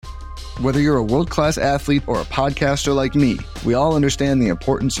Whether you're a world-class athlete or a podcaster like me, we all understand the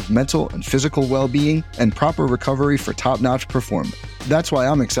importance of mental and physical well-being and proper recovery for top-notch performance. That's why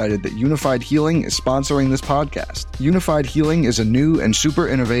I'm excited that Unified Healing is sponsoring this podcast. Unified Healing is a new and super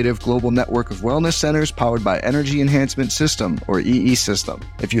innovative global network of wellness centers powered by Energy Enhancement System, or EE System.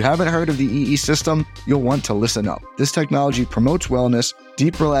 If you haven't heard of the EE System, you'll want to listen up. This technology promotes wellness,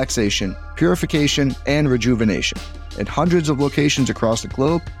 deep relaxation, purification, and rejuvenation. In hundreds of locations across the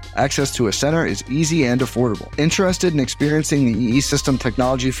globe, access to a center is easy and affordable. Interested in experiencing the EE System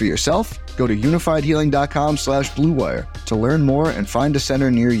technology for yourself? Go to unifiedhealing.com/bluewire to learn more and find a center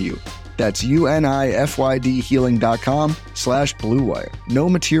near you. That's unifydhealing.com/bluewire. No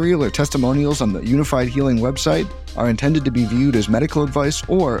material or testimonials on the Unified Healing website are intended to be viewed as medical advice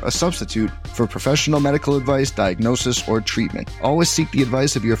or a substitute for professional medical advice, diagnosis, or treatment. Always seek the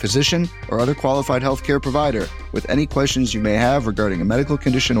advice of your physician or other qualified healthcare provider with any questions you may have regarding a medical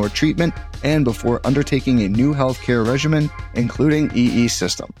condition or treatment and before undertaking a new healthcare regimen, including EE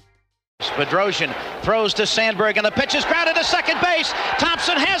System. Bedrosian throws to Sandberg, and the pitch is grounded to second base.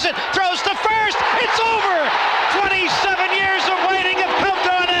 Thompson has it, throws to first. It's over. 27 years of waiting have come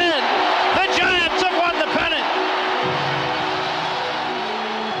to an end. The Giants have won the pennant.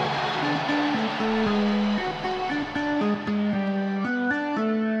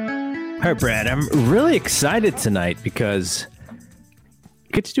 All right, Brad, I'm really excited tonight because I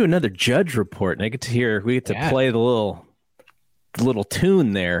get to do another Judge report, and we get to play the little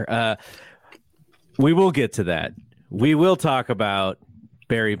tune there. We will get to that. We will talk about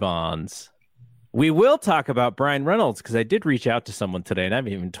Barry Bonds. We will talk about Brian Reynolds, because I did reach out to someone today, and I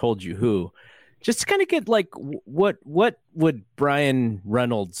haven't even told you who, just to kind of get like what would Brian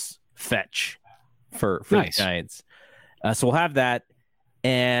Reynolds fetch for nice. The Giants. So we'll have that,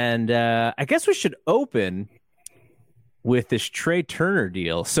 and I guess we should open with this Trey Turner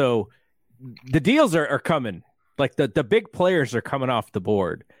deal. So the deals are coming. Like the big players are coming off the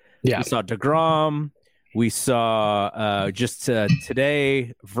board. Yeah. We saw DeGrom. We saw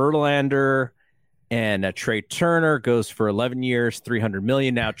today Verlander, and Trey Turner goes for 11 years, $300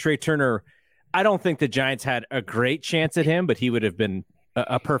 million. Now, Trey Turner, I don't think the Giants had a great chance at him, but he would have been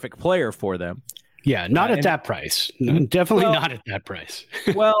a perfect player for them. Yeah, not at that price. Definitely not at that price.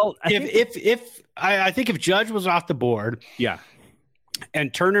 Well, I think if Judge was off the board, yeah,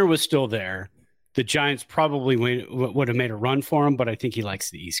 and Turner was still there, the Giants probably would have made a run for him, but I think he likes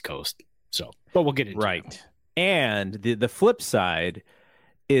the East Coast. So, but we'll get into right. it. And the flip side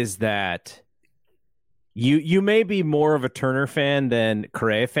is that you may be more of a Turner fan than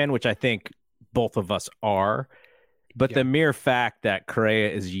Correa fan, which I think both of us are. But the mere fact that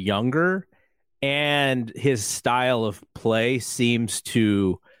Correa is younger and his style of play seems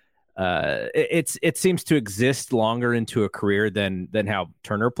to it seems to exist longer into a career than how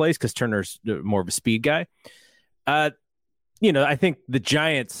Turner plays, because Turner's more of a speed guy. I think the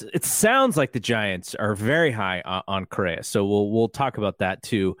Giants, it sounds like the Giants are very high on Correa. So we'll talk about that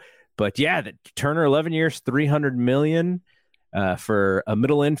too. But yeah, Turner, 11 years, $300 million for a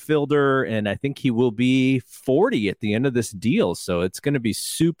middle infielder. And I think he will be 40 at the end of this deal. So it's going to be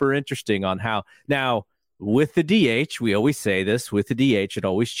super interesting on how now, with the DH, we always say this, with the DH, it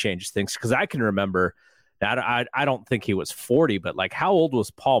always changes things. Because I can remember that I don't think he was 40, but like, how old was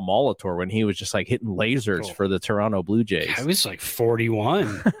Paul Molitor when he was just like hitting lasers for the Toronto Blue Jays? I was like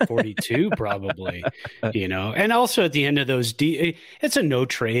 41, 42 probably, And also at the end of those, it's a no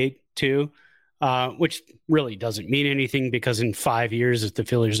trade too, which really doesn't mean anything, because in 5 years, if the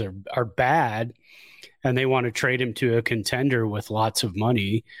Phillies are bad and they want to trade him to a contender with lots of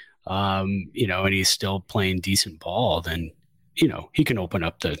money, and he's still playing decent ball, then, he can open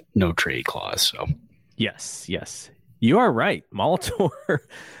up the no trade clause. So yes, you are right.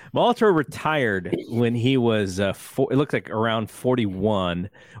 Molitor retired when he was, it looked like around 41,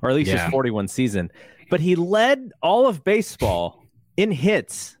 or at least his 41 season, but he led all of baseball in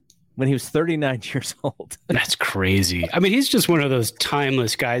hits when he was 39 years old. That's crazy. I mean, he's just one of those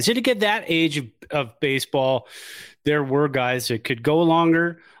timeless guys. To get that age of baseball, there were guys that could go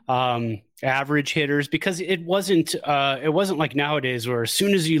longer, average hitters, because it wasn't like nowadays where as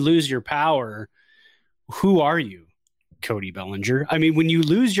soon as you lose your power, who are you? Cody Bellinger. I mean, when you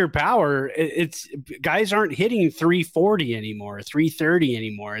lose your power, it's guys aren't hitting 340 anymore, 330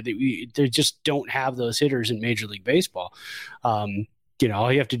 anymore. They just don't have those hitters in Major League Baseball. All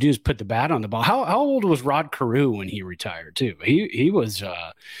you have to do is put the bat on the ball. How old was Rod Carew when he retired too? He was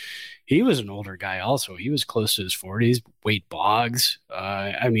an older guy also. He was close to his 40s. Wade Boggs.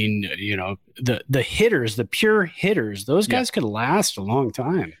 The hitters, the pure hitters, those guys could last a long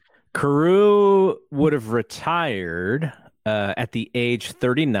time. Carew would have retired at the age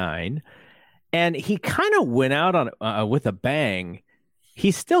 39, and he kind of went out on with a bang.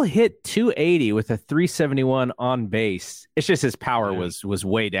 He still hit 280 with a 371 on base. It's just his power was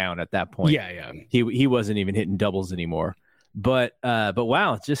way down at that point. Yeah. He wasn't even hitting doubles anymore. But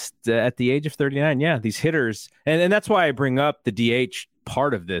wow, just at the age of 39, yeah, these hitters, and that's why I bring up the DH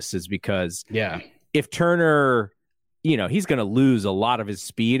part of this, is because if Turner, he's going to lose a lot of his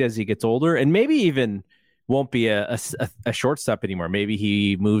speed as he gets older, and maybe even won't be a shortstop anymore. Maybe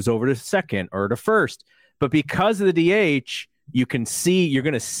he moves over to second or to first. But because of the DH, you're going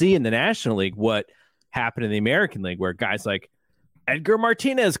to see in the National League what happened in the American League, where guys like Edgar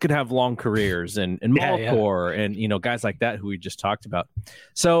Martinez could have long careers, and Malcor and guys like that who we just talked about.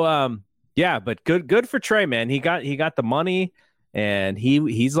 So but good for Trey, man. He got the money, and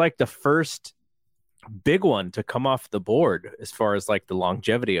he's like the first big one to come off the board as far as like the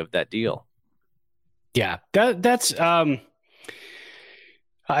longevity of that deal. Yeah, that's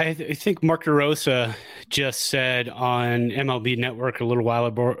I think Mark DeRosa just said on MLB Network a little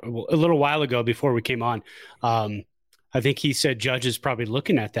while ago before we came on. I think he said Judge is probably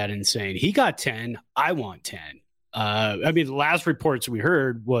looking at that and saying, he got 10, I want 10. The last reports we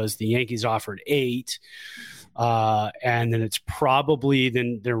heard was the Yankees offered 8. And then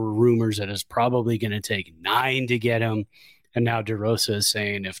there were rumors that it's probably going to take 9 to get him. And now DeRosa is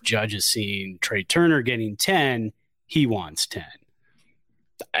saying if Judge is seeing Trey Turner getting 10, he wants 10.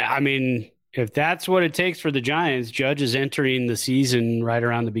 If that's what it takes for the Giants, Judge is entering the season right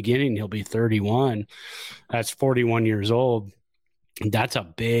around the beginning. He'll be 31. That's 41 years old. That's a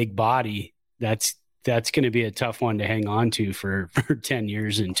big body. That's going to be a tough one to hang on to for 10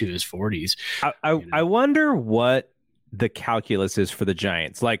 years into his 40s. I wonder what the calculus is for the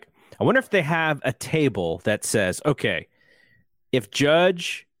Giants. Like, I wonder if they have a table that says, okay, if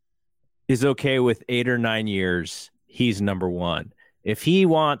Judge is okay with 8 or 9 years, he's number one. If he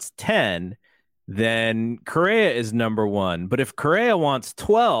wants 10, then Correa is number one. But if Correa wants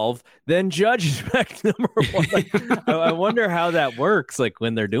 12, then Judge is back to number one. I wonder how that works, like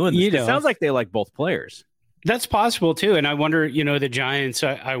when they're doing this. It sounds like they like both players. That's possible too. And I wonder, the Giants,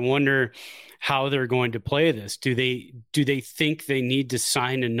 I wonder how they're going to play this. Do they think they need to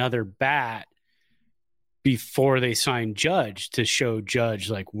sign another bat before they sign Judge to show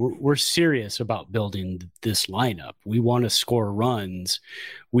Judge like we're serious about building this lineup? We want to score runs.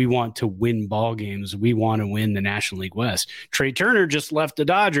 We want to win ball games. We want to win the National League West. Trey Turner just left the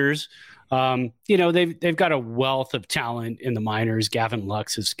Dodgers. They've got a wealth of talent in the minors. Gavin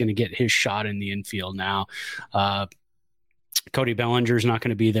Lux is going to get his shot in the infield now. Cody Bellinger is not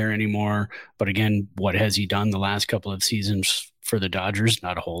going to be there anymore. But again, what has he done the last couple of seasons for the Dodgers?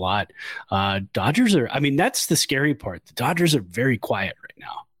 Not a whole lot. Dodgers are, that's the scary part. The Dodgers are very quiet right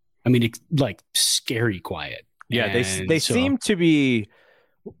now. It's like scary quiet. Yeah, they seem to be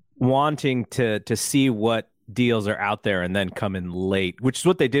wanting to see what deals are out there and then come in late, which is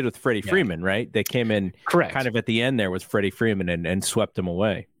what they did with Freddie Freeman, right? They came in kind of at the end there with Freddie Freeman and swept him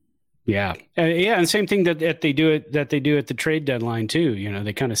away. Yeah. And same thing that they do at the trade deadline too.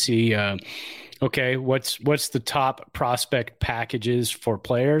 They kind of see, okay, what's the top prospect packages for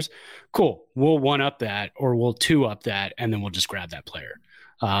players? Cool. We'll 1-up that, or we'll 2-up that, and then we'll just grab that player.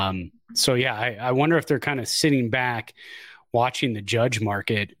 I wonder if they're kind of sitting back watching the Judge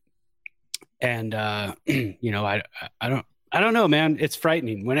market. And, I don't know, man. It's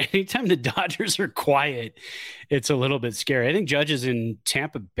frightening. Anytime the Dodgers are quiet, it's a little bit scary. I think Judge is in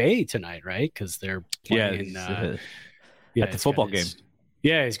Tampa Bay tonight, right? Because they're playing at the football game.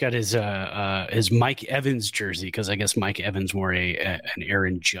 Yeah, he's got his Mike Evans jersey, because I guess Mike Evans wore an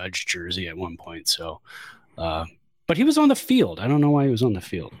Aaron Judge jersey at one point. So, but he was on the field. I don't know why he was on the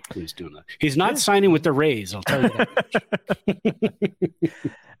field. He's doing that. He's not signing with the Rays. I'll tell you that much.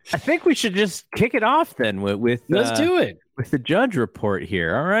 I think we should just kick it off then with let's do it with the Judge Report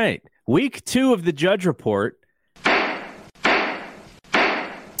here. All right, week 2 of the Judge Report.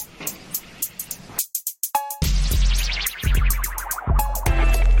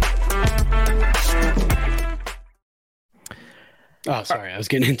 Oh, sorry, I was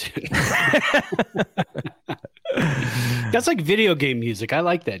getting into it. That's like video game music. I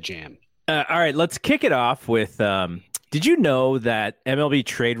like that jam. All right, let's kick it off with. Did you know that MLB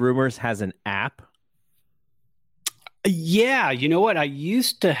Trade Rumors has an app? Yeah, you know what? I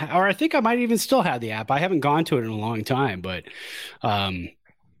used to, or I think I might even still have the app. I haven't gone to it in a long time, but I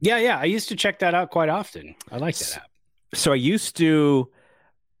used to check that out quite often. I like that app. So I used to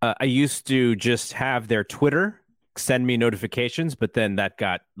just have their Twitter send me notifications, but then that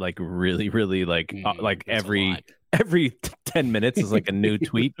got like really, really like every 10 minutes is like a new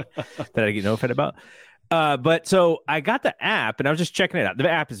tweet that I get notified about. But so I got the app and I was just checking it out.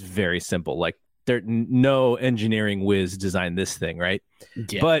 The app is very simple. Like no engineering whiz designed this thing, right?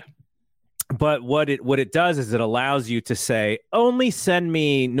 Yeah. But what it does is it allows you to say, only send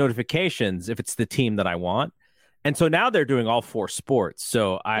me notifications if it's the team that I want. And so now they're doing all 4 sports.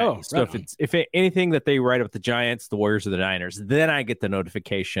 So if anything that they write about the Giants, the Warriors, or the Niners, then I get the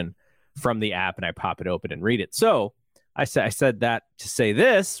notification from the app and I pop it open and read it. So I said that to say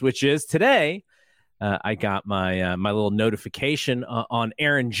this, which is today I got my little notification on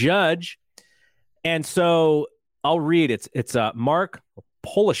Aaron Judge. And so I'll read. It's Mark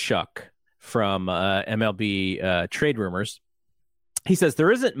Polishuk from MLB Trade Rumors. He says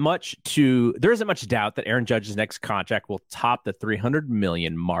there isn't much doubt that Aaron Judge's next contract will top the $300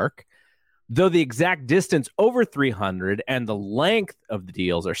 million mark, though the exact distance over 300 and the length of the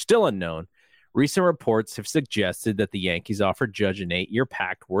deals are still unknown. Recent reports have suggested that the Yankees offered Judge an 8-year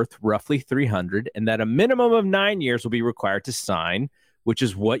pact worth roughly 300, and that a minimum of 9 years will be required to sign, which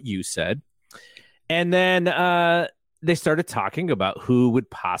is what you said. And then they started talking about who would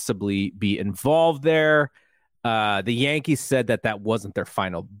possibly be involved there. The Yankees said that wasn't their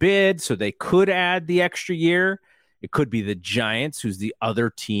final bid, so they could add the extra year. It could be the Giants, who's the other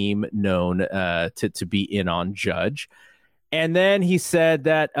team known to be in on Judge. And then he said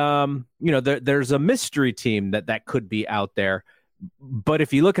that there's a mystery team that could be out there. But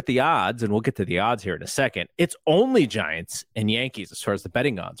if you look at the odds, and we'll get to the odds here in a second, it's only Giants and Yankees as far as the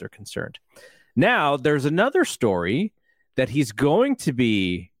betting odds are concerned. Now, there's another story that he's going to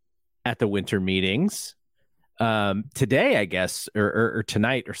be at the winter meetings today, I guess, or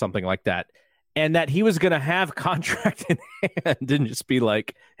tonight or something like that. And that he was going to have contract in hand and just be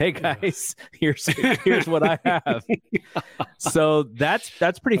like, hey, guys, here's what I have. So that's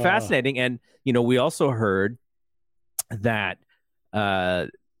pretty fascinating. And, we also heard that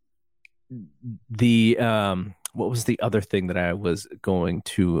what was the other thing that I was going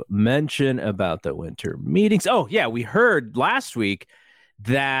to mention about the winter meetings? Oh, yeah, we heard last week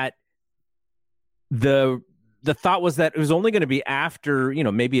that the thought was that it was only going to be after,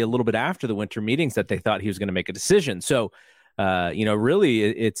 maybe a little bit after the winter meetings that they thought he was going to make a decision. So, really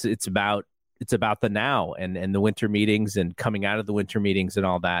it's about the now and the winter meetings and coming out of the winter meetings and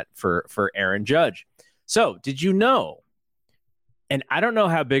all that for Aaron Judge. So did you know, and I don't know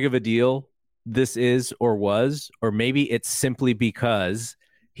how big of a deal this is or was, or maybe it's simply because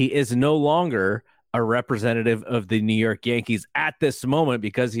he is no longer a representative of the New York Yankees at this moment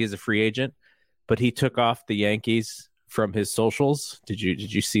because he is a free agent, but he took off the Yankees from his socials. Did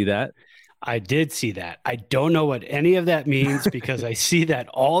you see that? I did see that. I don't know what any of that means because I see that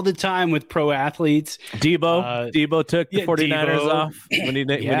all the time with pro athletes. Debo took the 49ers off when he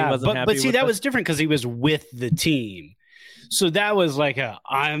wasn't happy. But see, that was different because he was with the team. So that was like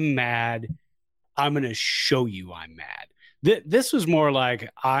I'm mad. I'm going to show you I'm mad. This was more like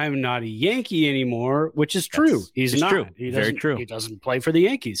I'm not a Yankee anymore, which is true. He's not. True. Very true. He doesn't play for the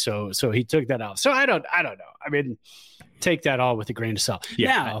Yankees, so he took that off. So I don't know. I mean, take that all with a grain of salt.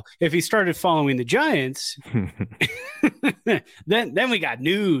 Yeah. Now, if he started following the Giants, then we got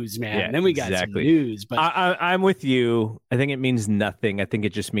news, man. Yeah, then we got some news. But I'm with you. I think it means nothing. I think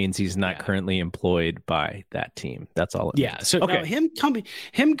it just means he's not currently employed by that team. That's all it means. So okay.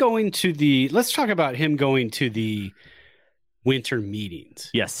 Him going to the. Let's talk about him going to the winter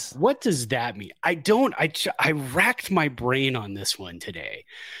meetings. Yes. What does that mean? I racked my brain on this one today.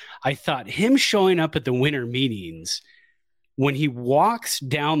 I thought him showing up at the winter meetings, when he walks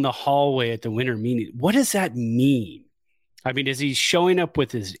down the hallway at the winter meeting, what does that mean? I mean, is he showing up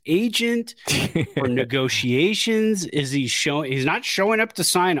with his agent for negotiations? He's not showing up to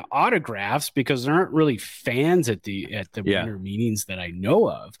sign autographs because there aren't really fans at the winter meetings that I know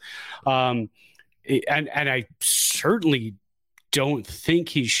of. And I certainly don't think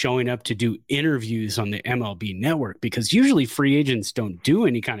he's showing up to do interviews on the MLB network because usually free agents don't do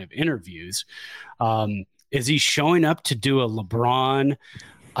any kind of interviews. Is he showing up to do a LeBron,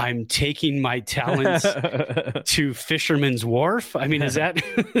 I'm taking my talents to Fisherman's Wharf? I mean, is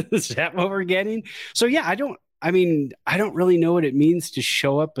that what we're getting? So yeah, I don't really know what it means to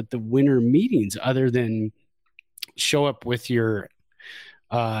show up at the winter meetings other than show up with your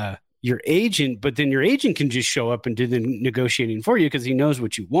agent, but then your agent can just show up and do the negotiating for you because he knows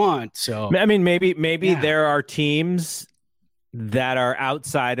what you want. So I mean, maybe there are teams that are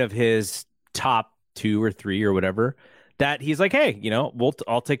outside of his top 2 or 3 or whatever that he's like, hey,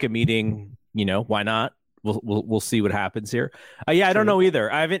 I'll take a meeting. Why not? We'll see what happens here. I don't know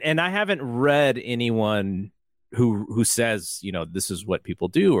either. I haven't read anyone who says this is what people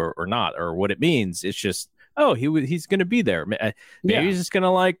do or not or what it means. It's just he's going to be there. Maybe he's just going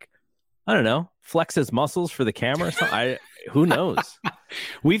to I don't know, flex his muscles for the camera or something? Who knows?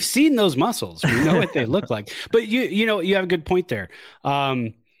 We've seen those muscles. We know what they look like. But you know, you have a good point there.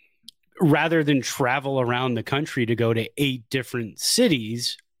 Rather than travel around the country to go to 8 different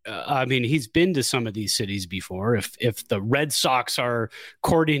cities, I mean, he's been to some of these cities before. If the Red Sox are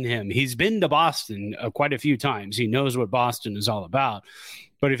courting him, he's been to Boston quite a few times. He knows what Boston is all about.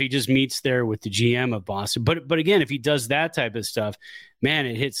 But if he just meets there with the GM of Boston, but again, if he does that type of stuff, man,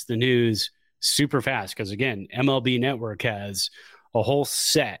 it hits the news super fast. Because again, MLB Network has a whole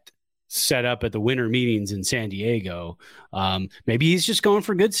set up at the winter meetings in San Diego. Maybe he's just going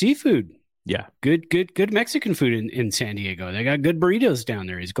for good seafood. Yeah. Good Mexican food in San Diego. They got good burritos down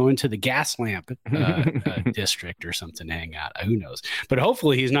there. He's going to the gas lamp district or something to hang out. Who knows? But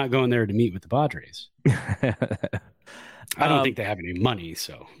hopefully he's not going there to meet with the Padres. I don't think they have any money,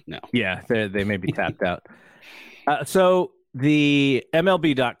 so no. Yeah, they may be tapped out. So the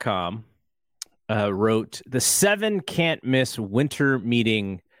MLB.com wrote the 7 can't miss winter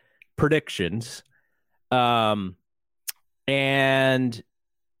meeting predictions. And,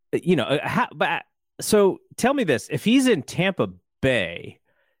 you know, so tell me this, if he's in Tampa Bay,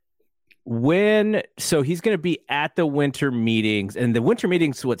 so he's going to be at the winter meetings, and the winter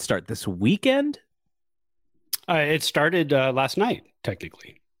meetings would start this weekend? It started last night,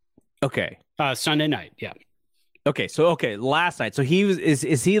 technically. Okay. Sunday night, yeah. Okay, last night. So he was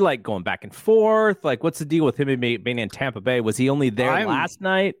is he like going back and forth? Like, what's the deal with him being in Tampa Bay? Was he only there last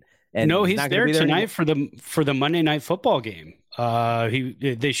night? And no, he's there tonight for the Monday Night Football game.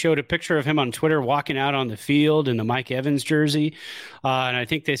 They showed a picture of him on Twitter walking out on the field in the Mike Evans jersey, and I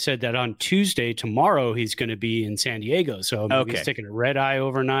think they said that on Tuesday, tomorrow, he's going to be in San Diego. So maybe he's taking a red eye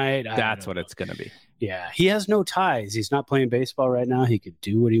overnight. That's what it's going to be. Yeah, he has no ties. He's not playing baseball right now. He could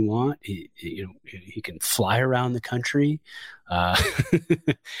do what he wants. He can fly around the country.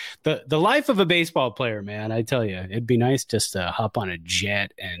 The life of a baseball player, man. I tell you, it'd be nice just to hop on a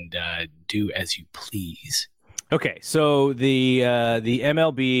jet and do as you please. Okay, so the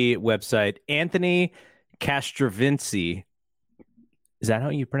MLB website, Anthony Castrovinci. Is that how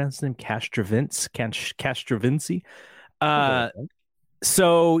you pronounce his name? Castrovinci.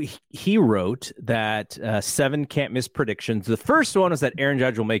 So he wrote that 7 can't miss predictions. The first one was that Aaron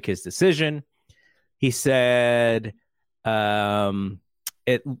Judge will make his decision. He said,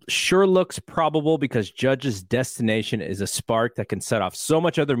 it sure looks probable because Judge's destination is a spark that can set off so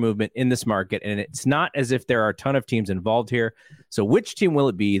much other movement in this market. And it's not as if there are a ton of teams involved here. So which team will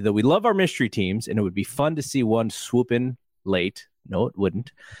it be? Though we love our mystery teams, and it would be fun to see one swoop in late. No, it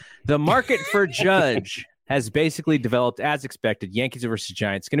wouldn't. The market for Judge has basically developed as expected. Yankees versus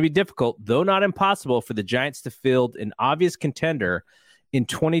Giants. It's going to be difficult, though not impossible, for the Giants to field an obvious contender in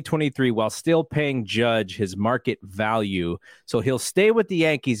 2023 while still paying Judge his market value. So he'll stay with the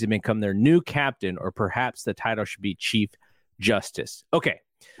Yankees and become their new captain, or perhaps the title should be Chief Justice. Okay,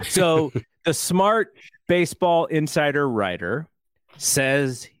 so the smart baseball insider writer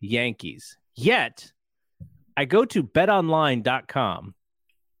says Yankees. Yet, I go to betonline.com,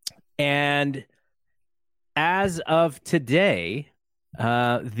 and as of today,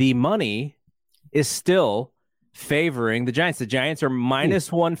 the money is still favoring the Giants. The Giants are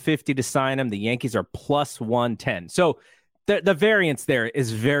minus 150 to sign him. The Yankees are plus 110. So the variance there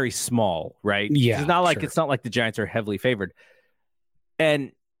is very small, right? Yeah, it's not like the Giants are heavily favored.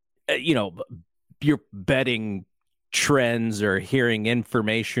 And you're betting trends or hearing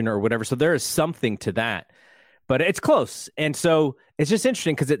information or whatever. So there is something to that. But it's close. And so it's just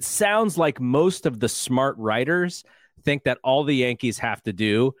interesting because it sounds like most of the smart writers think that all the Yankees have to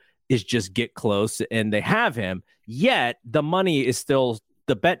do is just get close, and they have him. Yet the money is still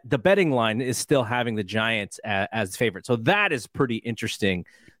the betting line is still having the Giants as favorite. So that is pretty interesting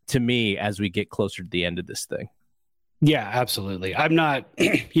to me as we get closer to the end of this thing. Yeah, absolutely. I'm not,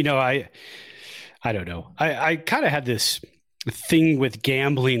 I don't know. I kind of had this thing with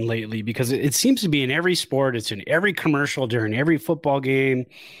gambling lately because it seems to be in every sport. It's in every commercial during every football game.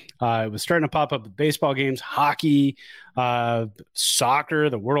 It was starting to pop up with baseball games, hockey, soccer,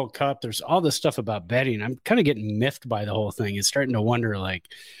 the World Cup. There's all this stuff about betting. I'm kind of getting miffed by the whole thing. It's starting to wonder,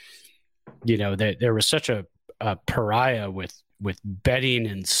 that there was such a pariah with betting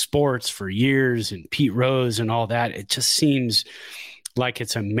and sports for years, and Pete Rose and all that. It just seems like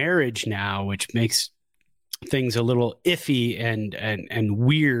it's a marriage now, which makes things a little iffy and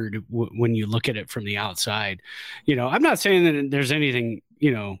weird when you look at it from the outside. I'm not saying that there's anything,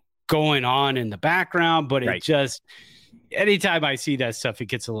 going on in the background, but it just, anytime I see that stuff, it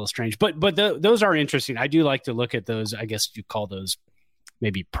gets a little strange, but those are interesting. I do like to look at those. I guess you call those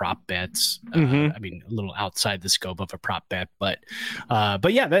maybe prop bets. I mean, a little outside the scope of a prop bet, but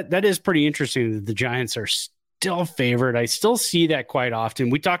yeah, that is pretty interesting that the Giants are still favored. I still see that quite often.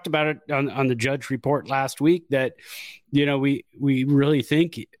 We talked about it on the Judge Report last week that, we really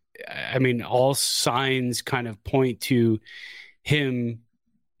think, I mean, all signs kind of point to him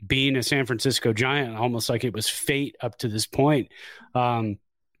being a San Francisco Giant, almost like it was fate up to this point.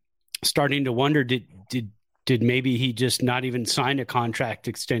 Starting to wonder, did maybe he just not even sign a contract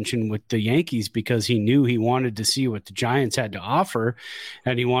extension with the Yankees because he knew he wanted to see what the Giants had to offer,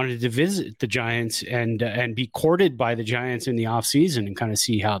 and he wanted to visit the Giants and be courted by the Giants in the offseason and kind of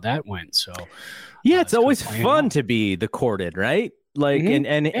see how that went. So yeah, it's always fun to be the courted, right? Like,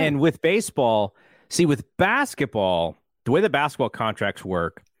 and with baseball, see, with basketball, the way the basketball contracts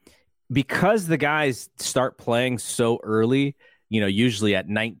work, because the guys start playing so early, usually at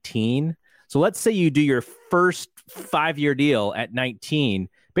 19. So let's say you do your first 5-year deal at 19.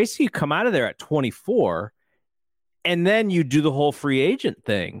 Basically, you come out of there at 24, and then you do the whole free agent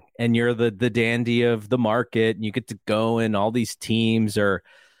thing, and you're the dandy of the market, and you get to go, and all these teams are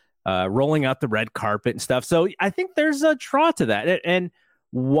rolling out the red carpet and stuff. So I think there's a draw to that. And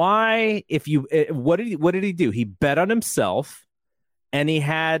why, what did he do? He bet on himself, and he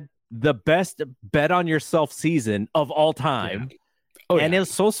had the best bet on yourself season of all time. Yeah. And it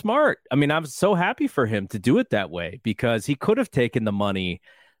was so smart. I mean, I'm so happy for him to do it that way, because he could have taken the money,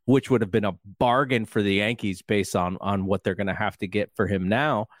 which would have been a bargain for the Yankees based on what they're going to have to get for him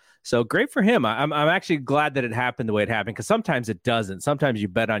now. So great for him. I'm actually glad that it happened the way it happened, because sometimes it doesn't. Sometimes you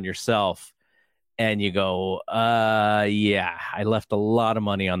bet on yourself and you go, yeah, I left a lot of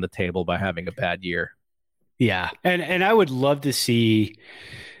money on the table by having a bad year. Yeah. And I would love to see,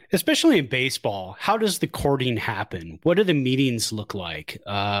 especially in baseball, how does the courting happen? What do the meetings look like?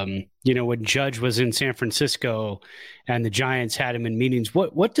 When Judge was in San Francisco and the Giants had him in meetings,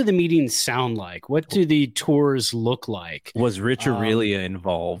 what do the meetings sound like? What do the tours look like? Was Rich Aurelia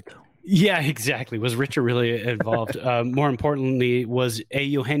involved? Yeah, exactly. Was Rich Aurelia involved? More importantly, was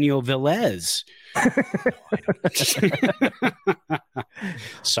Eugenio Velez?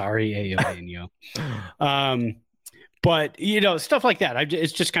 Sorry, Eugenio. But, stuff like that.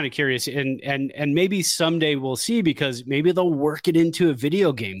 It's just kind of curious. And maybe someday we'll see, because maybe they'll work it into a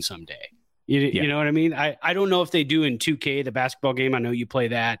video game someday. You know what I mean? I don't know if they do in 2K, the basketball game. I know you play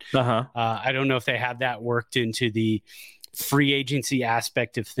that. I don't know if they have that worked into the free agency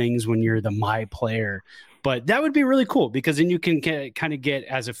aspect of things when you're the my player. But that would be really cool, because then you can kind of get,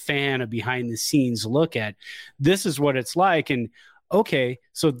 as a fan, a behind the scenes look at this is what it's like. And okay,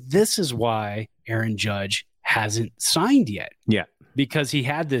 so this is why Aaron Judge hasn't signed yet. Yeah. Because he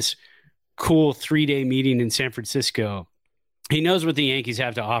had this cool 3-day meeting in San Francisco. He knows what the Yankees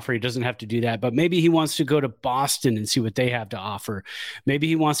have to offer. He doesn't have to do that, but maybe he wants to go to Boston and see what they have to offer. Maybe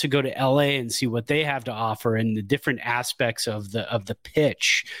he wants to go to LA and see what they have to offer, and the different aspects of the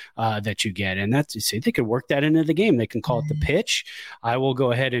pitch that you get. And that's, you see, they could work that into the game. They can call it the pitch. I will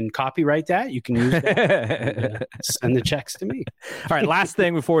go ahead and copyright that. You can use that. And, send the checks to me. All right. Last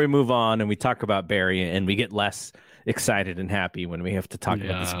thing before we move on and we talk about Barry, and we get less excited and happy when we have to talk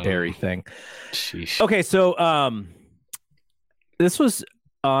about this Barry thing. Sheesh. Okay. So, this was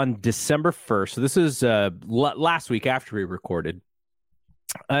on December 1st. So this is last week after we recorded.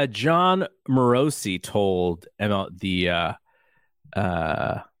 John Morosi told I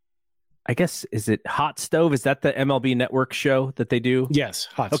guess, is it Hot Stove? Is that the MLB Network show that they do? Yes,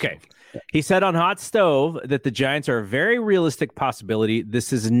 Hot Stove. Okay. He said on Hot Stove that the Giants are a very realistic possibility.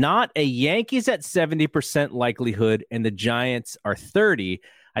 This is not a Yankees at 70% likelihood, and the Giants are 30%.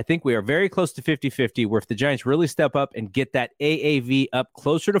 I think we are very close to 50-50, where if the Giants really step up and get that AAV up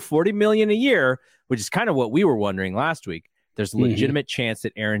closer to $40 million a year, which is kind of what we were wondering last week, there's a legitimate chance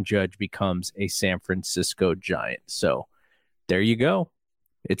that Aaron Judge becomes a San Francisco Giant. So there you go.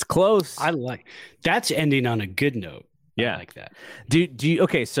 It's close. That's ending on a good note. Yeah. I like that. Do you,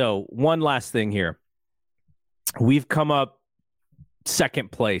 okay, so one last thing here. We've come up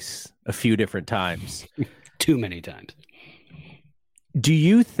second place a few different times. Too many times. Do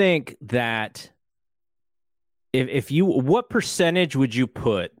you think that what percentage would you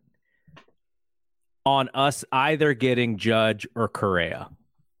put on us either getting Judge or Correa?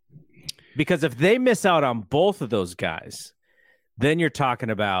 Because if they miss out on both of those guys, then you're talking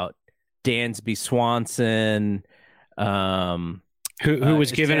about Dansby Swanson, who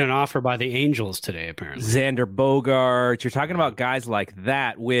was given an offer by the Angels today, apparently. Xander Bogaerts. You're talking about guys like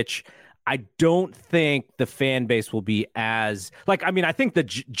that, which I don't think the fan base will be as like. I mean, I think the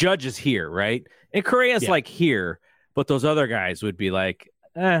Judge is here, right? And Correa's like here, but those other guys would be like,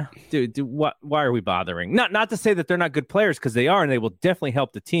 dude, why are we bothering? Not to say that they're not good players, because they are, and they will definitely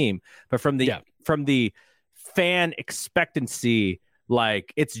help the team. But from the fan expectancy,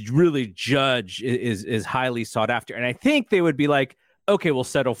 like, it's really Judge is highly sought after, and I think they would be like, okay, we'll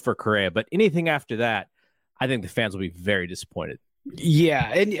settle for Correa, but anything after that, I think the fans will be very disappointed.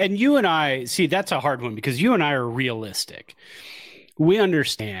 Yeah, and you and I, see, that's a hard one, because you and I are realistic. We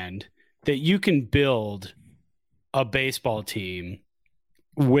understand that you can build a baseball team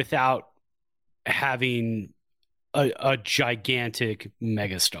without having a gigantic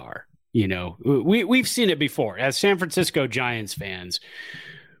megastar. You know, we've seen it before. As San Francisco Giants fans,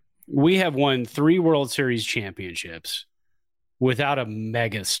 we have won 3 World Series championships without a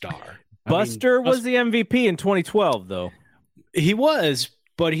megastar. Buster was the MVP in 2012, though. He was,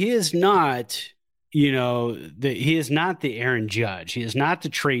 but he is not, he is not the Aaron Judge. He is not the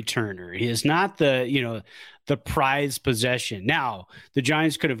Trey Turner. He is not the prized possession. Now, the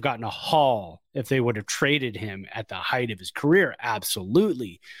Giants could have gotten a haul if they would have traded him at the height of his career.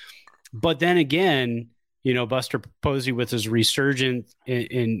 Absolutely. But then again, Buster Posey, with his resurgence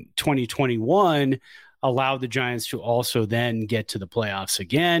in 2021, allowed the Giants to also then get to the playoffs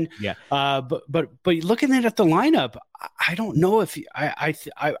again. Yeah. But looking at the lineup, I don't know if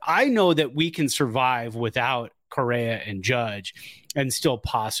I know that we can survive without Correa and Judge and still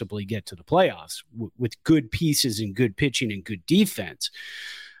possibly get to the playoffs with good pieces and good pitching and good defense.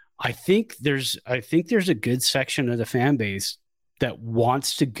 I think there's a good section of the fan base that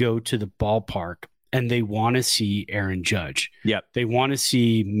wants to go to the ballpark and they want to see Aaron Judge. Yep. They want to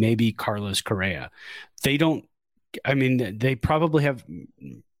see maybe Carlos Correa. They probably have,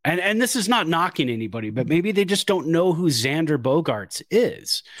 and this is not knocking anybody, but maybe they just don't know who Xander Bogaerts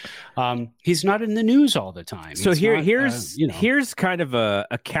is. He's not in the news all the time. So here's kind of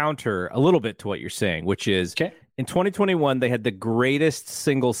a counter a little bit to what you're saying, which is, okay, in 2021, they had the greatest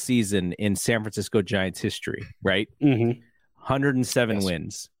single season in San Francisco Giants history, right? Mm-hmm. 107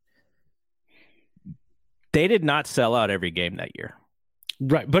 wins. They did not sell out every game that year.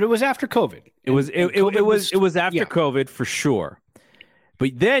 Right, but it was after COVID. It was after COVID for sure.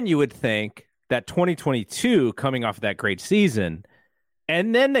 But then you would think that 2022, coming off of that great season,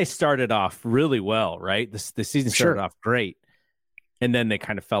 and then they started off really well, right? The season started off great, and then they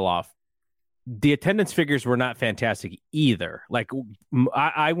kind of fell off. The attendance figures were not fantastic either. Like,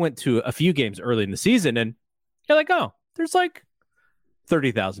 I went to a few games early in the season, and you're like, oh, there's like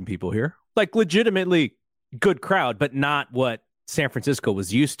 30,000 people here. Like, legitimately good crowd, but not what San Francisco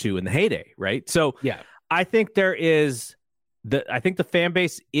was used to in the heyday, right? So yeah, I think I think the fan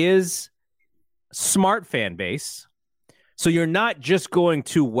base is smart fan base. So you're not just going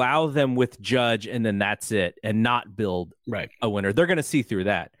to wow them with Judge and then that's it and not build a winner. They're going to see through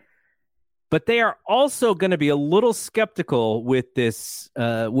that. But they are also going to be a little skeptical with this,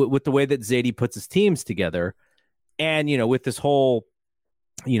 with the way that Zadie puts his teams together. And, with this whole,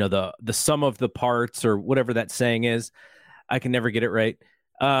 the sum of the parts or whatever that saying is, I can never get it right.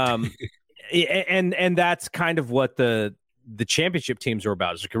 And that's kind of what the championship teams are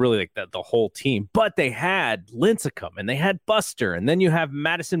about. Is like really like the whole team. But they had Lincecum and they had Buster, and then you have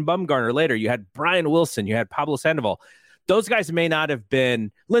Madison Bumgarner later. You had Brian Wilson. You had Pablo Sandoval. Those guys may not have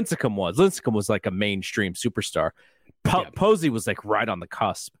been. Lincecum was like a mainstream superstar. Posey was like right on the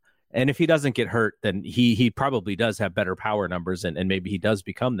cusp. And if he doesn't get hurt, then he probably does have better power numbers, and maybe he does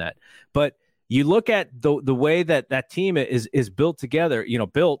become that. But you look at the way that team is built together,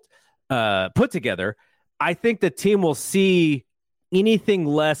 put together. I think the team will see anything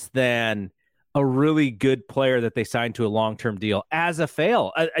less than a really good player that they signed to a long-term deal as a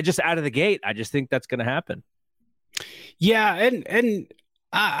fail. I just out of the gate, I just think that's going to happen. Yeah, and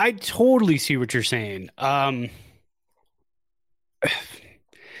I totally see what you're saying. I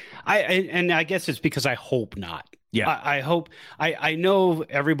guess it's because I hope not. Yeah, I hope. I know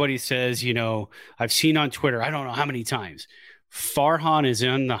everybody says, I've seen on Twitter, I don't know how many times, Farhan is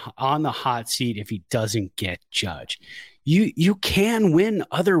on the hot seat if he doesn't get Judge. You can win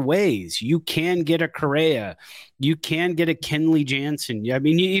other ways. You can get a Correa. You can get a Kenley Jansen. I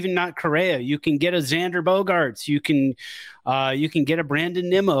mean, even not Correa. You can get a Xander Bogaerts. You can get a Brandon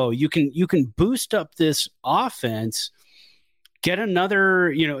Nimmo. You can boost up this offense. Get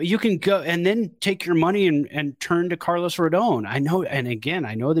another, you can go and then take your money and turn to Carlos Rodon. I know, and again,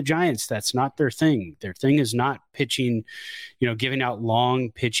 I know the Giants, that's not their thing. Their thing is not pitching, giving out long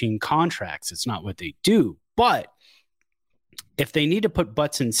pitching contracts. It's not what they do. But if they need to put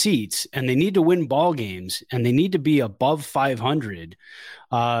butts in seats and they need to win ball games and they need to be above 500,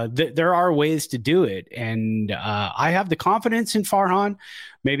 there are ways to do it. And I have the confidence in Farhan.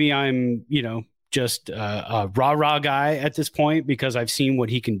 Maybe I'm, just a rah-rah guy at this point because I've seen what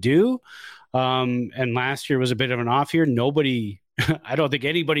he can do. And last year was a bit of an off year. I don't think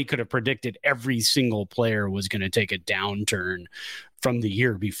anybody could have predicted every single player was going to take a downturn from the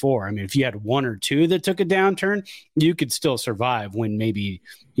year before. I mean, if you had one or two that took a downturn, you could still survive, win maybe,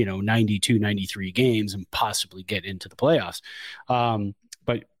 92, 93 games and possibly get into the playoffs.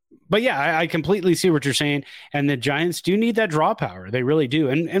 But yeah, I completely see what you're saying. And the Giants do need that draw power. They really do.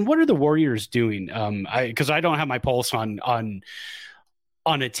 And what are the Warriors doing? Because I don't have my pulse on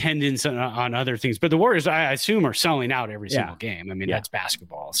attendance and on other things, but the Warriors, I assume, are selling out every single game. I mean, that's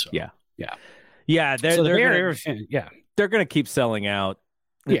basketball. So yeah. They're going to keep selling out.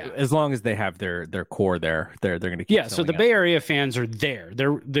 Yeah, as long as they have their core there, they're going to keep. Yeah, so the Bay Area fans are there.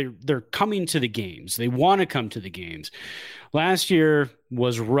 They're coming to the games. They want to come to the games. Last year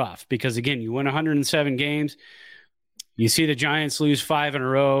was rough because again, you win 107 games. You see the Giants lose 5 in a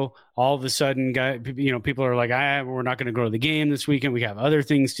row. All of a sudden, people are like, we're not going to go to the game this weekend. We have other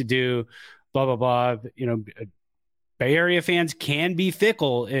things to do. Blah blah blah. Bay Area fans can be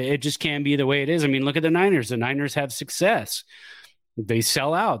fickle. It just can't be the way it is. I mean, look at the Niners. The Niners have success. They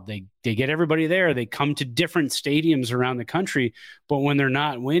sell out. They get everybody there. They come to different stadiums around the country, but when they're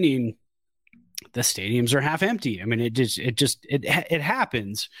not winning, the stadiums are half empty. I mean, it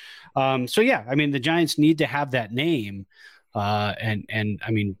happens. So yeah, I mean, the Giants need to have that name, and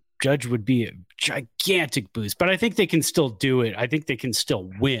I mean, Judge would be a gigantic boost, but I think they can still do it. I think they can still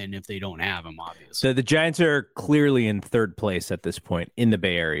win if they don't have him, obviously. So the Giants are clearly in third place at this point in the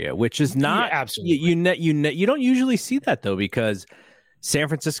Bay Area, which is not absolutely. You don't usually see that though, because San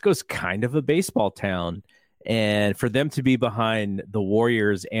Francisco's kind of a baseball town, and for them to be behind the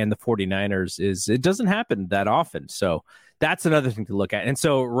Warriors and the 49ers it doesn't happen that often. So that's another thing to look at. And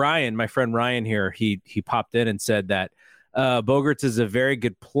so Ryan, my friend Ryan here, he popped in and said that Bogaerts is a very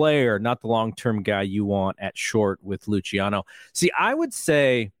good player, not the long-term guy you want at short with Luciano. See, I would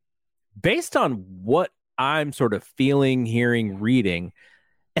say, based on what I'm sort of feeling, hearing, reading,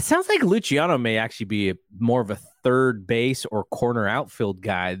 it sounds like Luciano may actually be more of a third base or corner outfield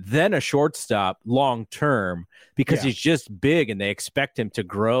guy than a shortstop long-term, because he's just big and they expect him to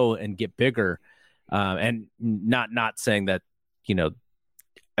grow and get bigger. And not saying that,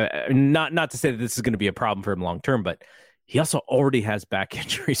 not to say that this is going to be a problem for him long-term, but he also already has back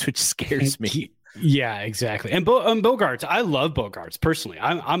injuries, which scares me. Yeah, exactly. And Bogaerts, I love Bogaerts personally.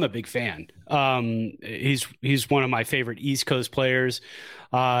 I'm a big fan. He's one of my favorite East Coast players.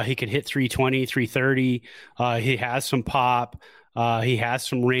 He can hit 320, 330. He has some pop. He has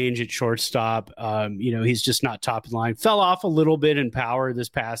some range at shortstop. He's just not top of the line. Fell off a little bit in power this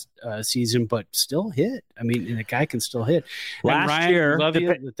past season, but still hit. I mean, the guy can still hit. Last Ryan, year, love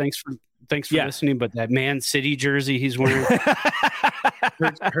you. Thanks for listening, but that Man City jersey he's wearing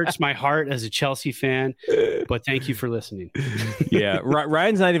hurts my heart as a Chelsea fan, but thank you for listening. Yeah,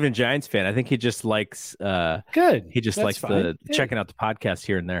 Ryan's not even a Giants fan. I think he just likes good. He just likes checking out the podcast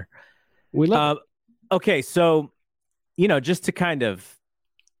here and there. We love it. Okay, so just to kind of,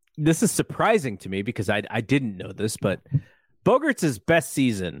 this is surprising to me because I didn't know this, but Bogaerts' best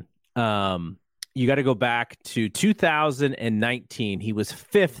season, you got to go back to 2019. He was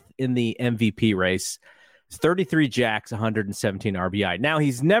 5th in the MVP race, 33 jacks, 117 RBI. Now,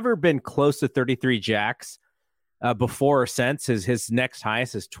 he's never been close to 33 jacks before or since. His next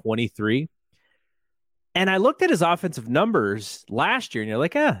highest is 23. And I looked at his offensive numbers last year, and you're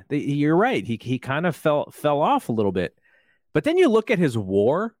like, you're right. He kind of fell off a little bit. But then you look at his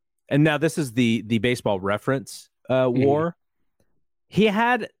WAR, and now this is the Baseball Reference WAR. He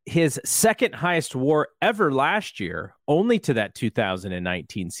had his second highest WAR ever last year, only to that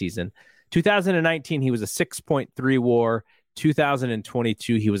 2019 season. 2019, he was a 6.3 WAR.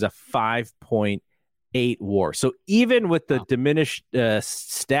 2022, he was a 5.8 WAR. So even with the diminished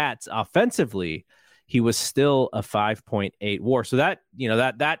stats offensively, he was still a 5.8 WAR. So that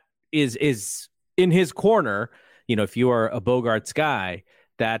is in his corner. If you are a Bogaerts guy,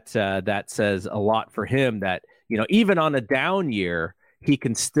 that says a lot for him. That even on a down year, he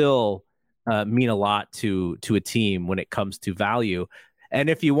can still mean a lot to a team when it comes to value. And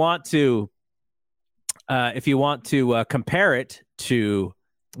if you want to compare it to,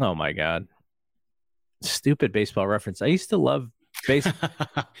 oh my God, stupid Baseball Reference. I used to love Baseball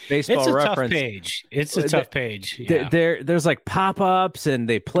it's a Reference. tough page. It's a tough page. Yeah. There's like pop-ups and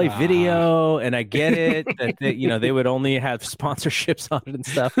they play video, and I get it that they would only have sponsorships on it and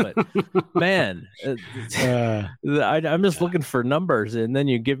stuff. But man, I'm just looking for numbers, and then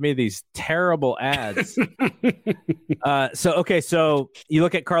you give me these terrible ads. So you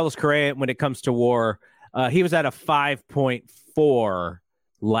look at Carlos Correa when it comes to WAR. He was at a 5.4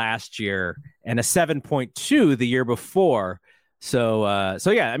 last year and a 7.2 the year before. So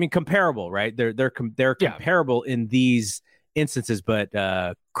yeah, I mean, comparable, right? They're comparable in these instances, but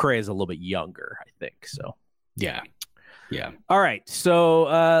Correa is a little bit younger, I think. So yeah. All right,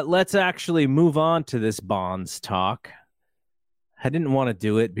 so let's actually move on to this Bonds talk. I didn't want to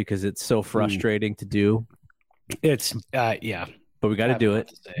do it because it's so frustrating to do. It's but we got to do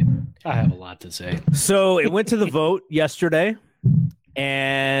it. I have a lot to say. So it went to the vote yesterday,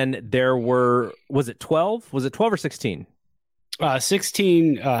 and there were, was it 12? Was it 12 or 16?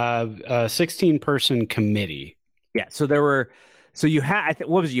 16 person committee. Yeah. So there were, so you had, I think,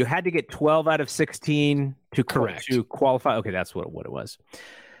 what was it? You had to get 12 out of 16 to qualify. Okay. That's what it was.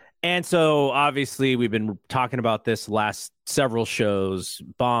 And so obviously we've been talking about this last several shows: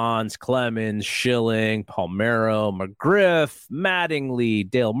 Bonds, Clemens, Schilling, Palmeiro, McGriff, Mattingly,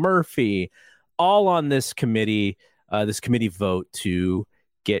 Dale Murphy, all on this committee vote to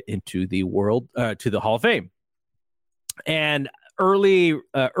get into the to the Hall of Fame. And early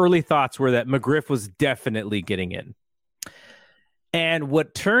thoughts were that McGriff was definitely getting in. And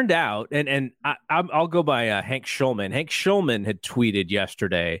what turned out, and I'll go by Hank Schulman. Hank Schulman had tweeted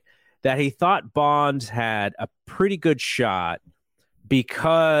yesterday that he thought Bonds had a pretty good shot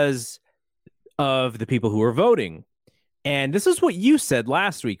because of the people who were voting. And this is what you said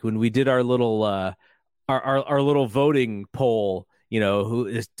last week when we did our little our little voting poll. You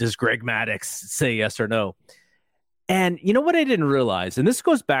know, does Greg Maddux say yes or no? And you know what I didn't realize, and this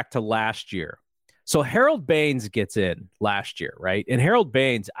goes back to last year. So Harold Baines gets in last year, right? And Harold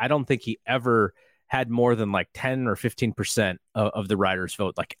Baines, I don't think he ever had more than like 10 or 15% of the writers'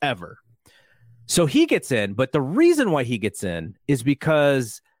 vote, like ever. So he gets in, but the reason why he gets in is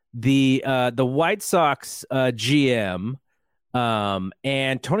because the White Sox GM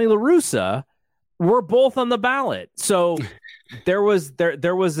and Tony La Russa were both on the ballot. So there was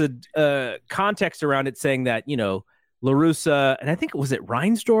a context around it saying that, you know, La Russa, and I think was it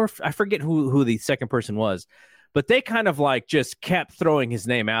Reinsdorf? I forget who the second person was, but they kind of like just kept throwing his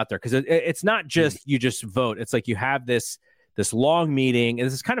name out there because it's not just you just vote. It's like you have this long meeting, and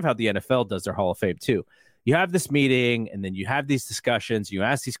this is kind of how the NFL does their Hall of Fame too. You have this meeting, and then you have these discussions, you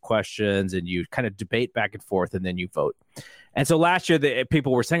ask these questions, and you kind of debate back and forth, and then you vote. And so last year,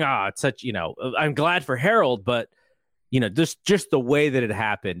 people were saying, it's such, you know, I'm glad for Harold, but you know, just the way that it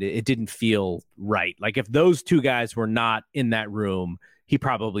happened, it didn't feel right. Like if those two guys were not in that room, he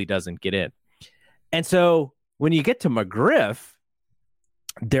probably doesn't get in. And so when you get to McGriff,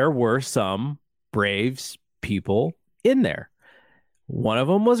 there were some Braves people in there. One of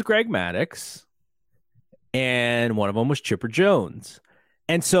them was Greg Maddux, and one of them was Chipper Jones.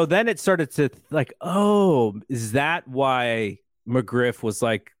 And so then it started to like, oh, is that why McGriff was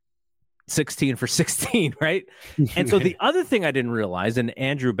like 16 for 16, right? And so the other thing I didn't realize, and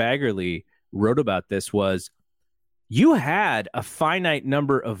Andrew Baggerly wrote about this, was you had a finite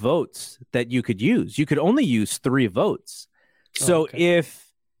number of votes that you could use. You could only use 3 votes. So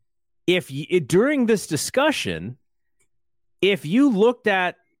if during this discussion, if you looked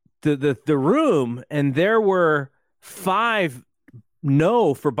at the room and there were 5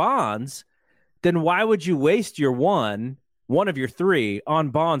 no for Bonds, then why would you waste your one of your 3 on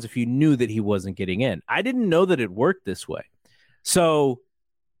Bonds if you knew that he wasn't getting in? I didn't know that it worked this way. So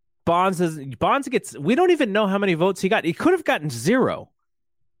Bonds gets, we don't even know how many votes he got. He could have gotten 0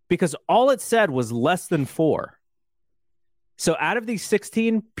 because all it said was less than 4. So out of these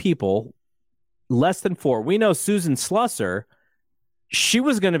 16 people, less than 4. We know Susan Slusser, she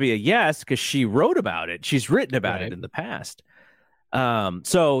was going to be a yes because she wrote about it. She's written about it in the past.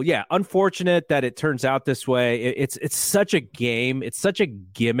 So yeah, unfortunate that it turns out this way. It's such a game. It's such a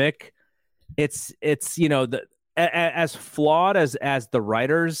gimmick. It's you know, as flawed as the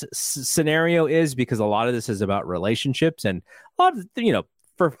writer's scenario is, because a lot of this is about relationships, and a lot of, you know,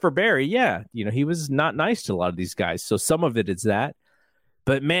 for Barry, yeah, you know, he was not nice to a lot of these guys. So some of it is that.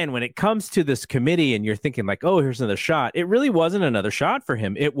 But man, when it comes to this committee and you're thinking like, oh, here's another shot, it really wasn't another shot for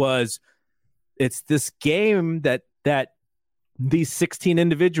him. It's this game that these 16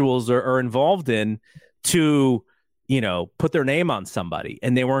 individuals are involved in to, you know, put their name on somebody,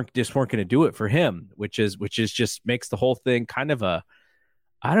 and they weren't going to do it for him, which is just makes the whole thing kind of a,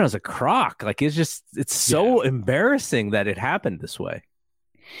 I don't know, it's a crock. Like it's so embarrassing that it happened this way.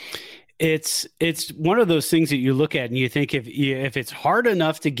 It's one of those things that you look at and you think if it's hard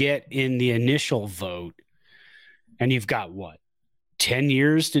enough to get in the initial vote, and you've got 10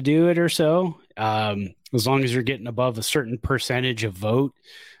 years to do it or so, as long as you're getting above a certain percentage of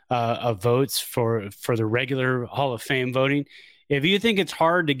votes for the regular Hall of Fame voting. If you think it's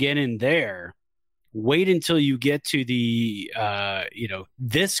hard to get in there, wait until you get to the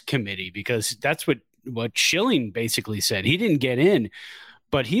this committee, because that's what Schilling basically said. He didn't get in,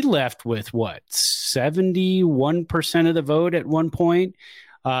 but he left with 71% of the vote at one point.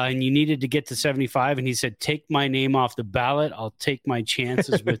 And you needed to get to 75. And he said, take my name off the ballot. I'll take my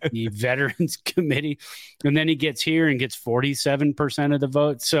chances with the Veterans Committee. And then he gets here and gets 47% of the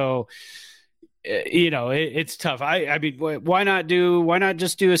vote. So, it's tough. I mean, why not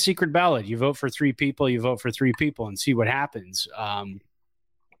just do a secret ballot? You vote for 3 people, and see what happens.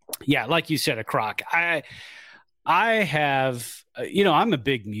 Like you said, a crock. I have, I'm a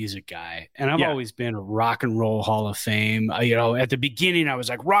big music guy, and I've always been a Rock and Roll Hall of Fame. At the beginning, I was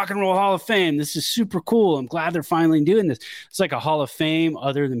like, Rock and Roll Hall of Fame. This is super cool. I'm glad they're finally doing this. It's like a Hall of Fame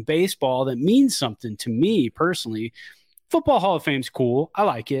other than baseball that means something to me personally. Football Hall of Fame's cool. I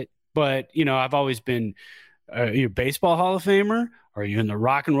like it. But, I've always been you're a baseball Hall of Famer. Are you in the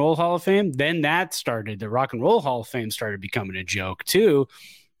Rock and Roll Hall of Fame? Then the Rock and Roll Hall of Fame started becoming a joke too,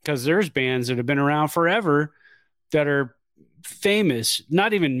 because there's bands that have been around forever that are famous,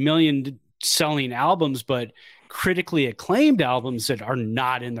 not even million selling albums, but critically acclaimed albums that are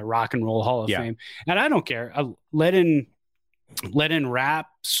not in the Rock and Roll Hall of Fame. And I don't care. Let in rap,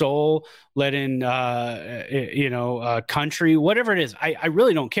 soul, let in country, whatever it is. I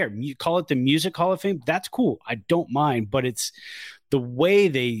really don't care. You call it the Music Hall of Fame. That's cool. I don't mind, but it's the way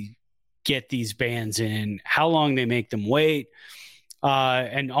they get these bands in, how long they make them wait.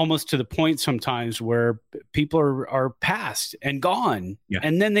 And almost to the point sometimes where people are passed and gone,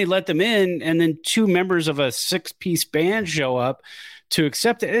 and then they let them in, and then 2 members of a 6-piece band show up to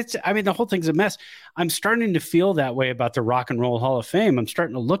accept it. The whole thing's a mess. I'm starting to feel that way about the Rock and Roll Hall of Fame. I'm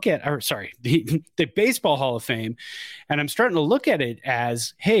starting to look at, the Baseball Hall of Fame, and I'm starting to look at it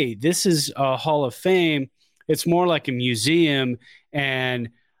as, hey, this is a Hall of Fame. It's more like a museum, and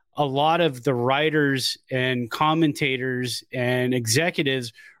a lot of the writers and commentators and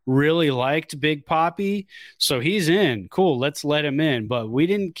executives really liked Big Papi. So he's in. Cool. Let's let him in. But we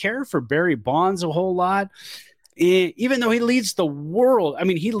didn't care for Barry Bonds a whole lot, even though he leads the world. I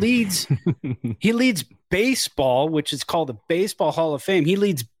mean, he leads baseball, which is called the Baseball Hall of Fame. He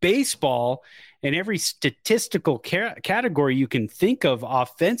leads baseball in every statistical category you can think of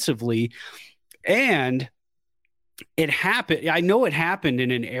offensively. And it happened. I know it happened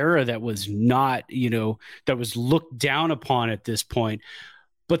in an era that was not, that was looked down upon at this point.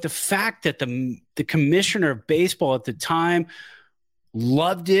 But the fact that the commissioner of baseball at the time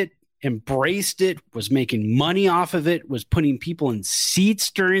loved it, embraced it, was making money off of it, was putting people in seats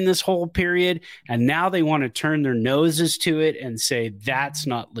during this whole period, and now they want to turn their noses to it and say that's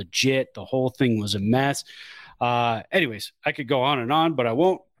not legit. The whole thing was a mess. Anyways, I could go on, but I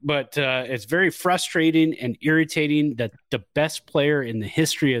won't. But it's very frustrating and irritating that the best player in the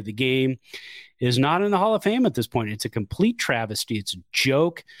history of the game is not in the Hall of Fame at this point. It's a complete travesty. It's a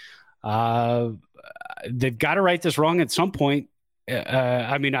joke. They've got to right this wrong at some point.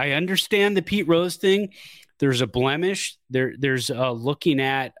 I understand the Pete Rose thing. There's a blemish. There's looking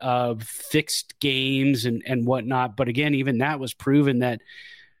at fixed games and whatnot. But again, even that was proven that,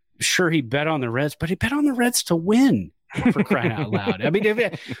 sure, he bet on the Reds, but he bet on the Reds to win. For crying out loud.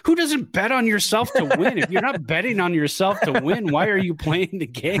 Who doesn't bet on yourself to win? If you're not betting on yourself to win, why are you playing the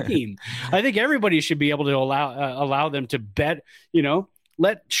game? I think everybody should be able to allow them to bet,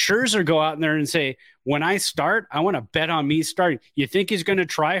 let Scherzer go out in there and say, when I start, I want to bet on me starting. You think he's going to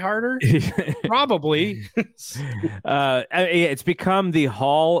try harder? Probably. It's become the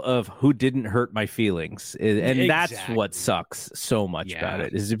hall of who didn't hurt my feelings. And that's what sucks so much about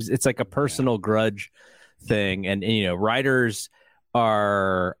it. It's like a personal grudge thing, and writers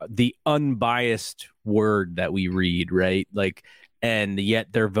are the unbiased word that we read, right? Like, and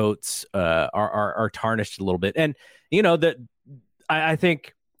yet their votes are tarnished a little bit. And that I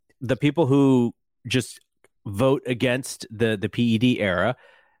think the people who just vote against the PED era,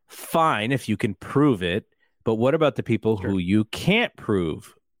 fine if you can prove it, but what about the people who you can't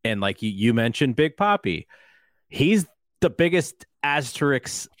prove? And like you mentioned, Big Papi, he's the biggest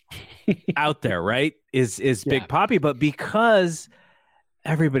asterisk out there, right? Is Big Papi, but because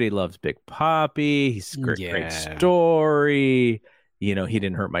everybody loves Big Papi, he's great story. He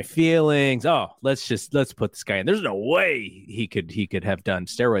didn't hurt my feelings. Oh, let's put this guy in. There's no way he could have done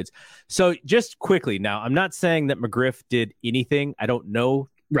steroids. So just quickly, now I'm not saying that McGriff did anything. I don't know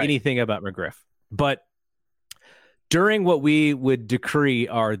anything about McGriff, but during what we would decree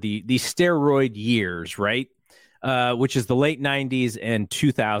are the steroid years, right? Which is the late 90s and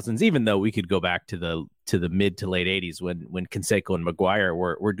 2000s, even though we could go back to the mid to late 80s when Canseco and McGuire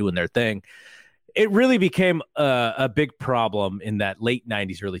were doing their thing. It really became a big problem in that late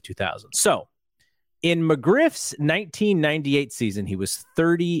 90s, early 2000s. So In McGriff's 1998 season, he was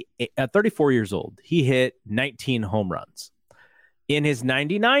 34 years old. He hit 19 home runs. In his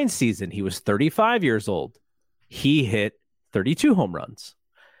 99 season, he was 35 years old. He hit 32 home runs.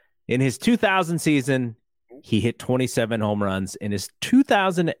 In his 2000 season, he hit 27 home runs. In his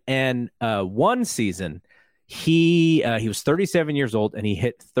 2001 season, he was 37 years old and he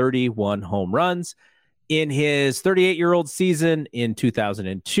hit 31 home runs. In his 38-year-old season in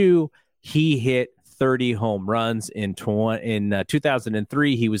 2002, he hit 30 home runs. In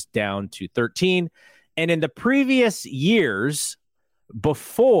 2003, he was down to 13. And in the previous years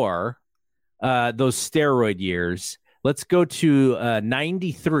before those steroid years, let's go to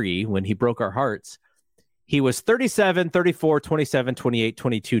 93 when he broke our hearts. He was 37, 34, 27, 28,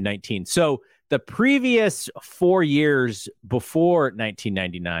 22, 19. So the previous 4 years before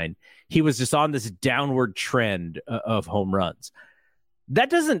 1999, he was just on this downward trend of home runs. That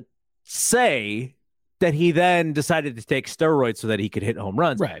doesn't say that he then decided to take steroids so that he could hit home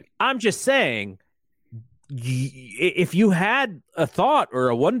runs. Right. I'm just saying, if you had a thought or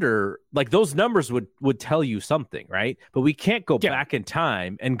a wonder, like those numbers would tell you something, right? But we can't go back in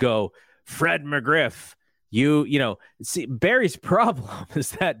time and go, Fred McGriff, see, Barry's problem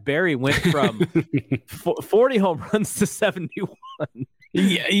is that Barry went from 40 home runs to 71.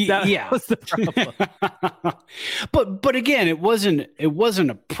 Yeah. That was the problem. But again, it wasn't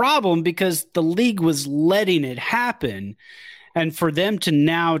a problem because the league was letting it happen. And for them to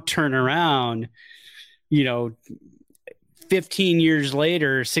now turn around, 15 years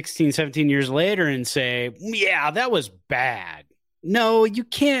later, 16, 17 years later and say, yeah, that was bad. No, you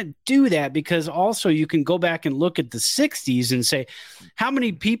can't do that because also you can go back and look at the 60s and say, how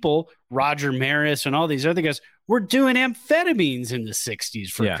many people, Roger Maris and all these other guys, were doing amphetamines in the 60s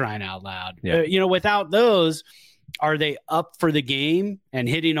for crying out loud. Yeah. Without those, are they up for the game and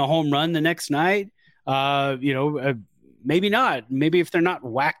hitting a home run the next night? Maybe not. Maybe if they're not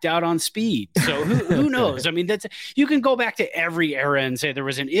whacked out on speed. So who knows? I mean, you can go back to every era and say there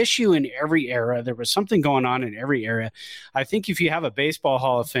was an issue in every era. There was something going on in every era. I think if you have a baseball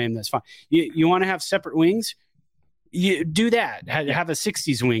Hall of Fame, that's fine. You want to have separate wings? You do that. Have a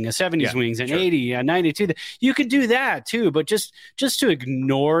 60s wing, a 70s wings, an 80, a 92. You can do that too, but just to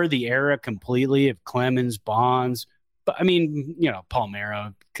ignore the era completely of Clemens, Bonds, but I mean,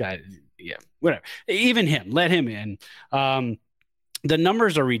 Palmeiro, whatever. Even him, let him in. The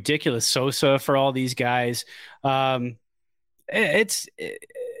numbers are ridiculous. Sosa for all these guys. To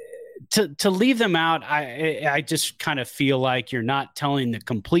leave them out, I just kind of feel like you're not telling the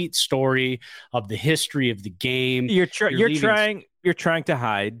complete story of the history of the game. You're trying to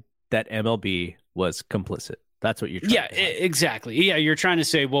hide that MLB was complicit. That's what you're trying to hide. Exactly. Yeah, you're trying to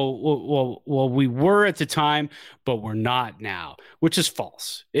say, well, we were at the time, but we're not now, which is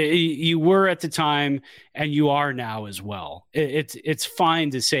false. You were at the time, and you are now as well. It's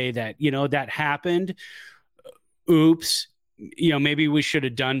fine to say that that happened. Oops. Maybe we should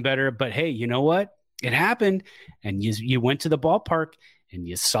have done better, but hey, you know what? It happened, and you went to the ballpark and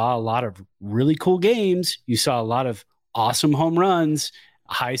you saw a lot of really cool games. You saw a lot of awesome home runs,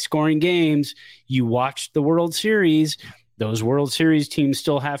 high scoring games. You watched the World Series. Those World Series teams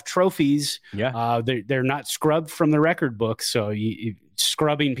still have trophies. Yeah. They're not scrubbed from the record book. So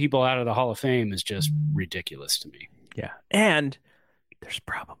scrubbing people out of the Hall of Fame is just ridiculous to me. Yeah. And there's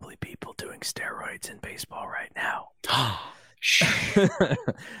probably people doing steroids in baseball right now.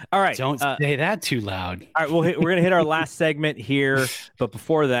 All right. Don't say that too loud. All right. We're going to hit our last segment here. But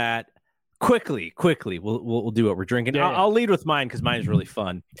before that, quickly, we'll do what we're drinking. Yeah, I'll lead with mine because mine is really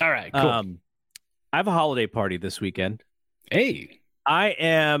fun. All right. Cool. I have a holiday party this weekend. Hey. I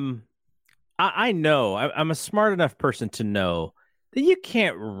know I'm a smart enough person to know that you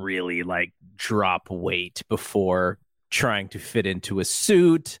can't really drop weight before trying to fit into a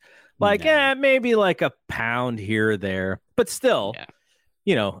suit. Maybe a pound here or there, but still,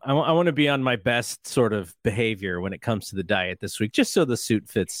 I want to be on my best sort of behavior when it comes to the diet this week, just so the suit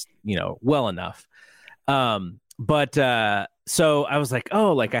fits, well enough. So I was like,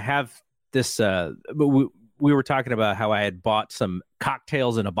 I have this, we were talking about how I had bought some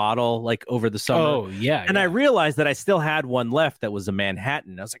cocktails in a bottle over the summer. Oh yeah. And I realized that I still had one left that was a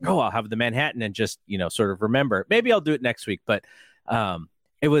Manhattan. I was like, I'll have the Manhattan and just, sort of remember. Maybe I'll do it next week. But I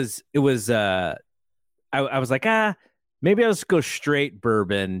was like, maybe I'll just go straight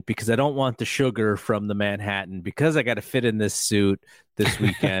bourbon because I don't want the sugar from the Manhattan because I got to fit in this suit this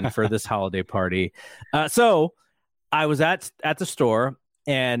weekend for this holiday party. So I was at the store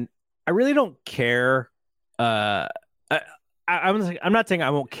and I really don't care. I'm not saying I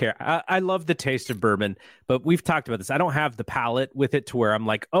won't care. I love the taste of bourbon, but we've talked about this. I don't have the palate with it to where I'm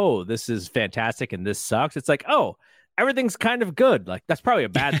like, oh, this is fantastic and this sucks. It's like, oh, everything's kind of good. Like, that's probably a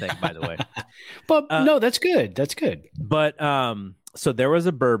bad thing, by the way. But no, that's good. That's good. But so there was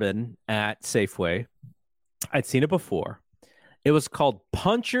a bourbon at Safeway. I'd seen it before. It was called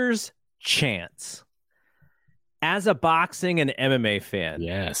Puncher's Chance. As a boxing and MMA fan,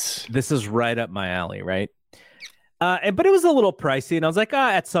 yes, this is right up my alley, right? But it was a little pricey, and I was like,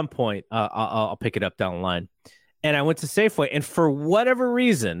 at some point, I'll pick it up down the line. And I went to Safeway, and for whatever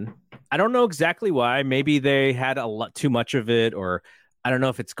reason, I don't know exactly why. Maybe they had a lot too much of it, or I don't know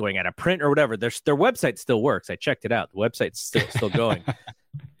if it's going out of print or whatever. Their website still works. I checked it out. The website's still going.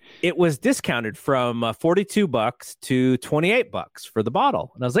 It was discounted from $42 to $28 for the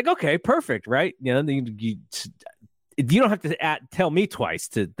bottle, and I was like, okay, perfect, right? You know, you don't have to tell me twice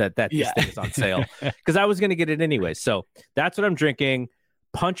that this thing is on sale, because I was going to get it anyway. So that's what I'm drinking,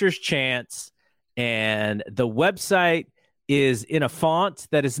 Puncher's Chance, and the website is in a font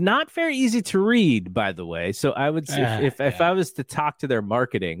that is not very easy to read, by the way. So I would say if I was to talk to their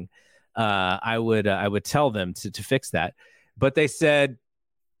marketing, I would tell them to fix that. But they said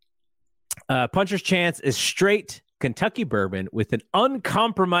Puncher's Chance is straight Kentucky bourbon with an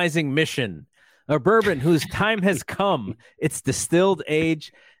uncompromising mission. A bourbon whose time has come. It's distilled,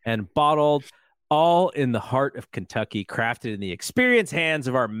 aged, and bottled, all in the heart of Kentucky, crafted in the experienced hands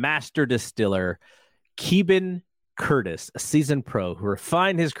of our master distiller, Keeban Curtis, a seasoned pro who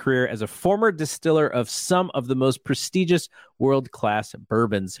refined his career as a former distiller of some of the most prestigious world-class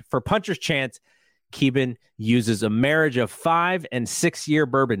bourbons. For Puncher's Chance, Keeban uses a marriage of 5 and 6 year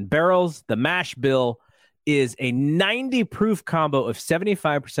bourbon barrels. The mash bill is a 90 proof combo of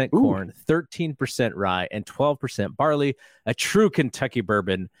 75% corn, 13% rye, and 12% barley, a true Kentucky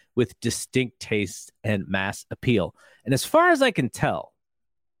bourbon with distinct taste and mass appeal. And as far as I can tell,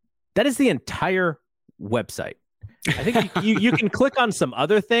 that is the entire website. I think you can click on some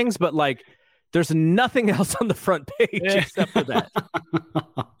other things, but like there's nothing else on the front page except for that.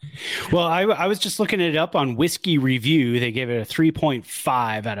 Well, I was just looking it up on Whiskey Review. They gave it a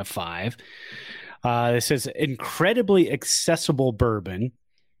 3.5 out of 5. It says incredibly accessible bourbon.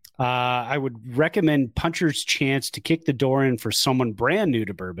 I would recommend Puncher's Chance to kick the door in for someone brand new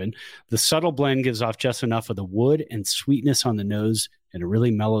to bourbon. The subtle blend gives off just enough of the wood and sweetness on the nose, and it really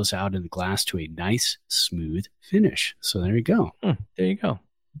mellows out in the glass to a nice, smooth finish. So there you go. There you go.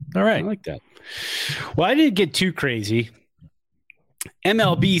 All right. I like that. Well, I didn't get too crazy.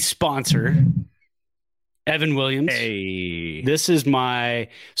 MLB sponsor Evan Williams. Hey, this is my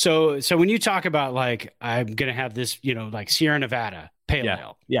so when you talk about like I'm gonna have this, you know, like Sierra Nevada Pale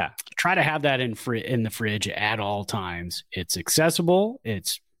Ale. Yeah. Try to have that in the fridge at all times. It's accessible.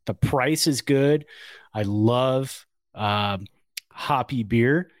 The price is good. I love hoppy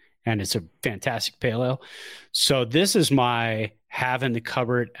beer, and it's a fantastic pale ale. So this is my have in the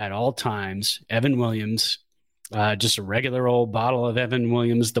cupboard at all times. Evan Williams. Just a regular old bottle of Evan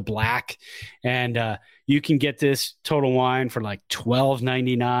Williams, the black. And you can get this Total Wine for like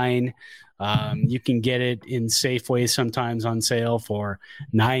 $12.99. You can get it in Safeway sometimes on sale for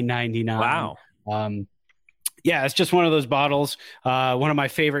 $9.99. Wow. Yeah, it's just one of those bottles. One of my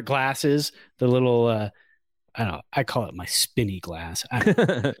favorite glasses, the little I don't know, I call it my spinny glass.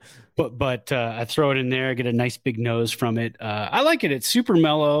 But I throw it in there, get a nice big nose from it. I like it. It's super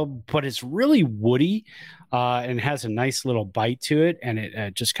mellow, but it's really woody and has a nice little bite to it. And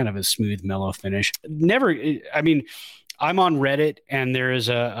it just kind of a smooth, mellow finish. I'm on Reddit, and there is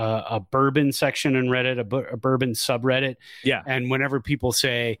a bourbon section in Reddit, a bourbon subreddit. Yeah. And whenever people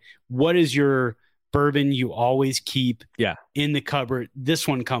say, what is your bourbon you always keep in the cupboard, this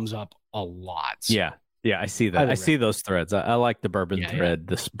one comes up a lot. So. Yeah, I see that. I see those threads. I like the bourbon thread,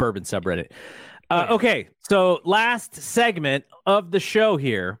 this bourbon subreddit. Okay, so last segment of the show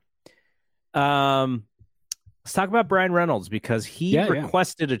here. Let's talk about Brian Reynolds, because he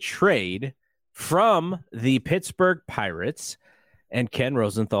requested a trade from the Pittsburgh Pirates, and Ken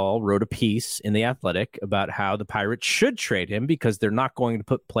Rosenthal wrote a piece in The Athletic about how the Pirates should trade him because they're not going to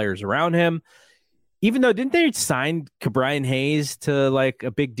put players around him. Even though, didn't they sign Brian Hayes to like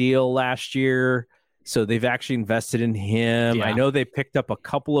a big deal last year? So they've actually invested in him. Yeah. I know they picked up a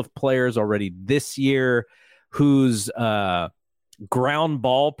couple of players already this year whose ground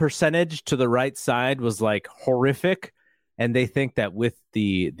ball percentage to the right side was like horrific. And they think that with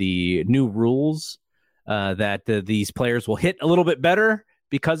the new rules that these players will hit a little bit better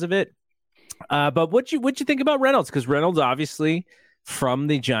because of it. But what'd you think about Reynolds? Because Reynolds, obviously, from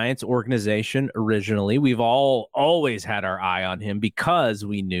the Giants organization originally, we've always had our eye on him because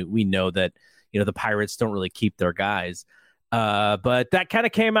we know that, you know, the Pirates don't really keep their guys. But that kind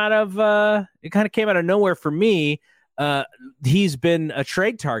of came out of nowhere for me. He's been a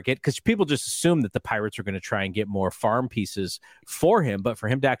trade target because people just assume that the Pirates are going to try and get more farm pieces for him. But for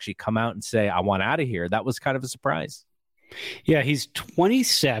him to actually come out and say, I want out of here, that was kind of a surprise. Yeah, he's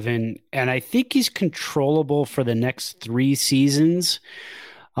 27, and I think he's controllable for the next 3 seasons.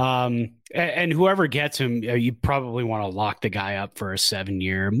 And whoever gets him, you probably want to lock the guy up for a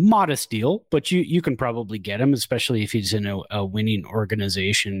 7-year modest deal, but you can probably get him, especially if he's in a winning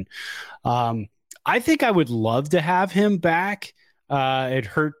organization. I think I would love to have him back. It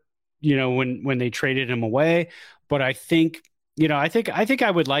hurt, when they traded him away, but I think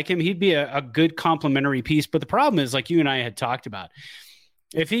I would like him. He'd be a good complementary piece. But the problem is, like you and I had talked about,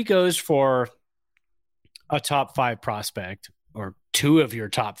 if he goes for a top 5 prospect or 2 of your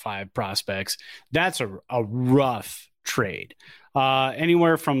top 5 prospects, that's a rough trade.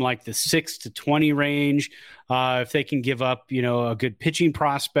 Anywhere from like the 6 to 20 range, if they can give up, a good pitching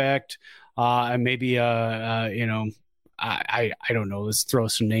prospect, and maybe I don't know, let's throw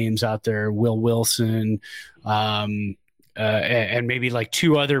some names out there, Will Wilson, and maybe like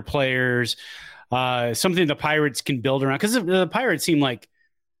 2 other players, something the Pirates can build around, because the Pirates seem like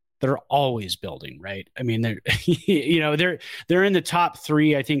they're always building, right? I mean, they're they're in the top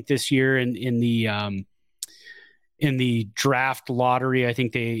 3, I think, this year in the draft lottery. I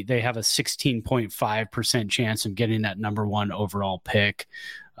think they have a 16.5% chance of getting that number 1 overall pick.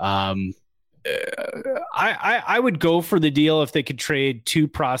 I would go for the deal if they could trade 2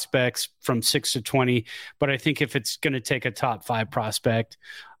 prospects from 6 to 20, but I think if it's going to take a top 5 prospect,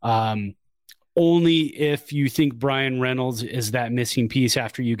 only if you think Brian Reynolds is that missing piece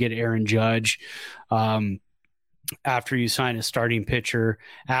after you get Aaron Judge, after you sign a starting pitcher,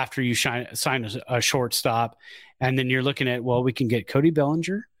 after you sign a shortstop, and then you're looking at, well, we can get Cody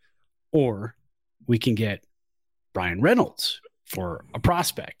Bellinger or we can get Brian Reynolds for a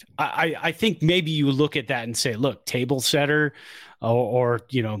prospect. I think maybe you look at that and say, look, table setter or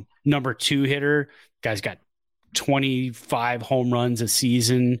number 2 hitter, guy's got 25 home runs a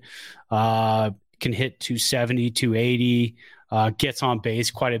season, can hit 270, 280, gets on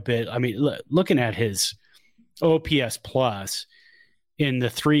base quite a bit. I mean, looking at his OPS plus in the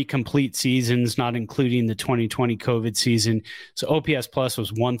 3 complete seasons, not including the 2020 COVID season. So OPS plus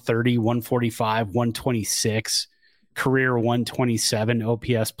was 130, 145, 126, career 127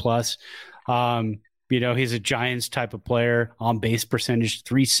 OPS plus. He's a Giants type of player, on base percentage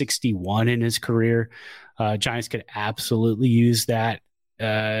 361 in his career. Giants could absolutely use that.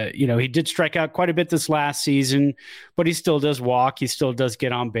 He did strike out quite a bit this last season, but he still does walk. He still does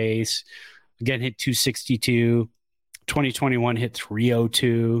get on base. Again, hit 262. 2021 hit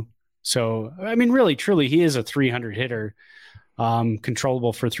 302. So, I mean, really, truly, he is a 300 hitter,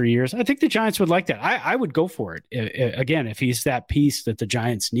 controllable for 3 years. I think the Giants would like that. I would go for it. Again, if he's that piece that the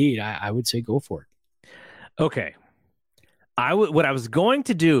Giants need, I would say go for it. Okay. What I was going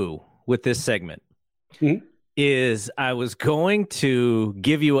to do with this segment is I was going to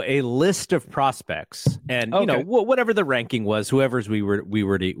give you a list of prospects and, whatever the ranking was, whoever's we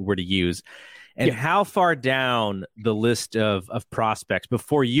were to use, and how far down the list of prospects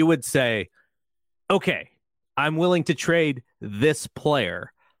before you would say, okay, I'm willing to trade this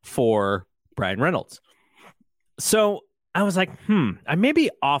player for Brian Reynolds. So I was like, I may be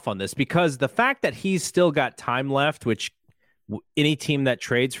off on this, because the fact that he's still got time left, which any team that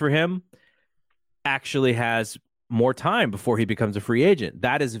trades for him actually has more time before he becomes a free agent.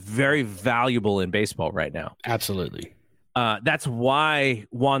 That is very valuable in baseball right now. Absolutely. That's why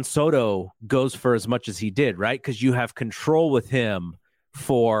Juan Soto goes for as much as he did, right? Because you have control with him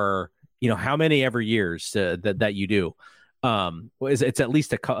for how many ever years that you do. It's at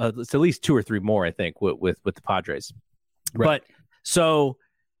least it's at least 2 or 3 more, I think, with the Padres. Right. But so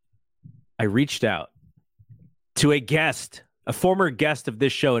I reached out to a former guest of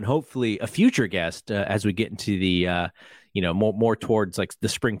this show, and hopefully a future guest as we get into the more towards like the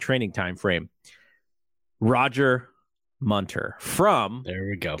spring training time frame. Roger Munter from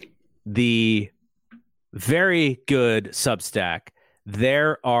the very good Substack.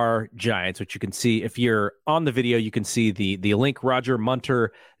 There Are Giants, which you can see if you're on the video. You can see the link,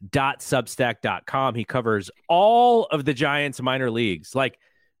 rogermunter.substack.com. He covers all of the Giants minor leagues. Like,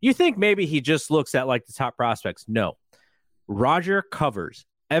 you think maybe he just looks at like the top prospects. No, Roger covers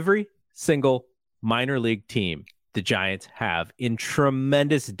every single minor league team the Giants have in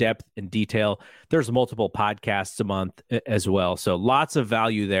tremendous depth and detail. There's multiple podcasts a month as well. So lots of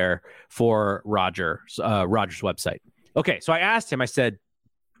value there for Roger's website. Okay, so I asked him, I said,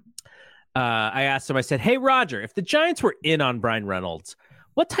 hey, Roger, if the Giants were in on Brian Reynolds,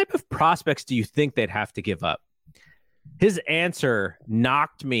 what type of prospects do you think they'd have to give up? His answer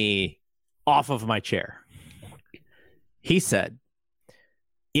knocked me off of my chair. He said,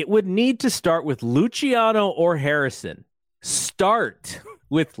 it would need to start with Luciano or Harrison. Start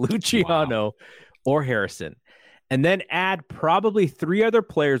with Luciano or Harrison. And then add probably 3 other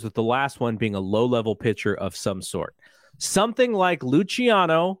players, with the last one being a low-level pitcher of some sort. Something like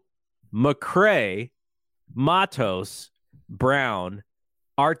Luciano, McRae, Matos, Brown,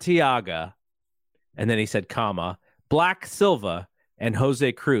 Arteaga, and then he said, comma, Black Silva, and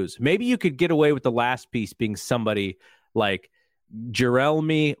Jose Cruz. Maybe you could get away with the last piece being somebody like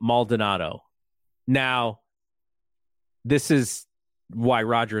Jeremy Maldonado. Now, this is why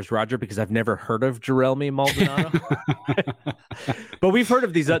Roger is Roger, because I've never heard of Jeremy Maldonado. But we've heard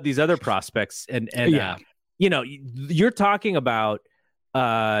of these other prospects, and you're talking about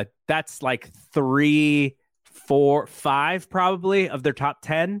that's like 3, 4, 5 probably of their top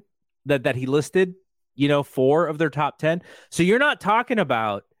 10 that he listed, 4 of their top 10. So you're not talking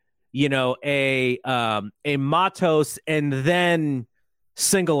about, a Matos and then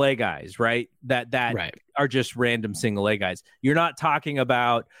single A guys, right? That right. Are just random single A guys. You're not talking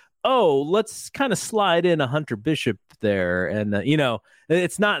about, let's kind of slide in a Hunter Bishop there. And,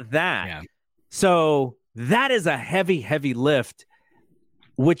 it's not that. Yeah. So that is a heavy, heavy lift,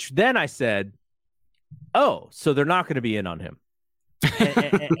 which then I said, so they're not going to be in on him.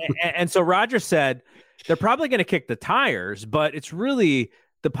 and so Roger said, they're probably going to kick the tires, but it's really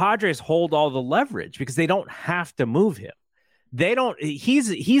the Padres hold all the leverage because they don't have to move him.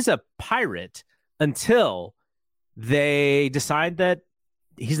 He's a Pirate until they decide that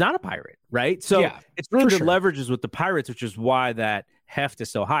he's not a Pirate, right? So it's really the leverage is with the Pirates, which is why that heft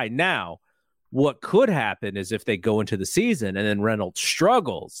is so high. Now, what could happen is if they go into the season and then Reynolds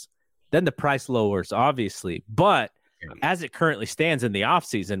struggles, then the price lowers, obviously. But as it currently stands in the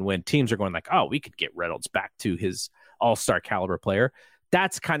offseason, when teams are going like, we could get Reynolds back to his all-star caliber player,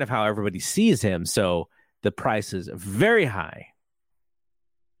 that's kind of how everybody sees him. So the price is very high.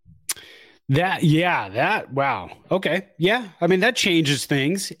 Wow. Okay. Yeah. I mean, that changes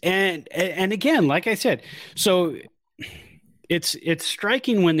things. And again, like I said, so it's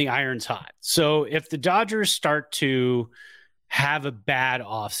striking when the iron's hot. So if the Dodgers start to have a bad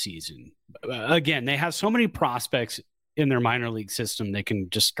offseason, again, they have so many prospects in their minor league system, they can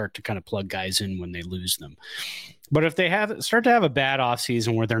just start to kind of plug guys in when they lose them. But if they start to have a bad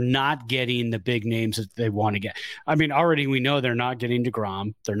offseason where they're not getting the big names that they want to get, I mean, already we know they're not getting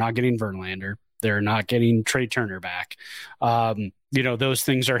DeGrom, they're not getting Verlander, they're not getting Trey Turner back. Those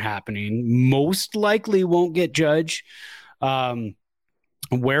things are happening. Most likely won't get Judge.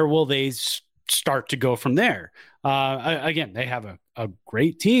 Where will they start to go from there? Again, they have a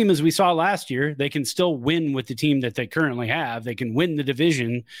great team, as we saw last year. They can still win with the team that they currently have. They can win the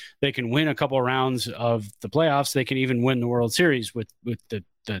division. They can win a couple rounds of the playoffs. They can even win the World Series with the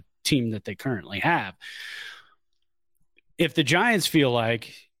team that they currently have. If the Giants feel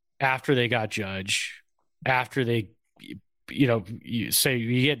like after they got Judge, after they you say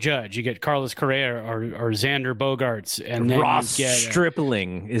you get Judge, you get Carlos Correa or Xander Bogaerts, and then Ross you get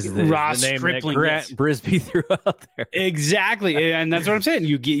Stripling is the name Stripling, that Grant Brisbee threw out there. Exactly, and that's what I'm saying.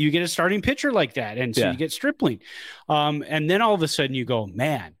 You get a starting pitcher like that, and so you get Stripling, and then all of a sudden you go,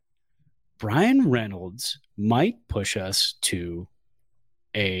 man, Brian Reynolds might push us to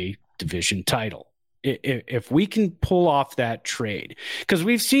a division title if we can pull off that trade, because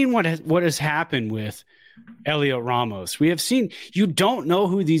we've seen what has happened with Elliot Ramos. We have seen, you don't know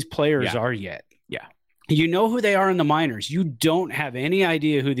who these players are yet. Yeah. You know who they are in the minors. You don't have any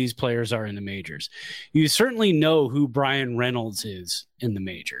idea who these players are in the majors. You certainly know who Brian Reynolds is in the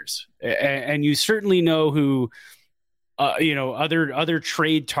majors. And you certainly know who, other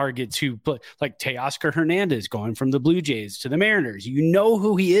trade targets who play, like Teoscar Hernandez going from the Blue Jays to the Mariners. You know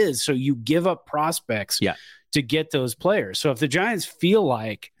who he is. So you give up prospects to get those players. So if the Giants feel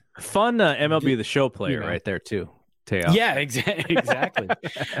like, fun MLB The Show player right there too. Teo. Yeah, exactly.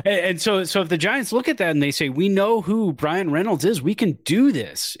 and so if the Giants look at that and they say, we know who Brian Reynolds is, we can do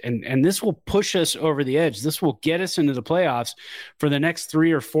this, and this will push us over the edge. This will get us into the playoffs for the next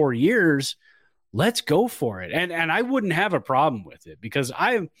 3 or 4 years. Let's go for it. And I wouldn't have a problem with it, because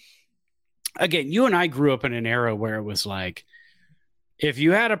again, you and I grew up in an era where it was like, if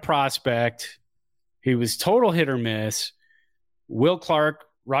you had a prospect, he was total hit or miss. Will Clark,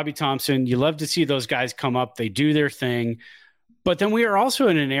 Robbie Thompson, you love to see those guys come up. They do their thing. But then we are also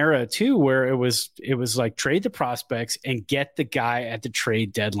in an era too where it was like trade the prospects and get the guy at the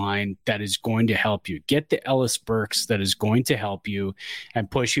trade deadline that is going to help you. Get the Ellis Burks that is going to help you and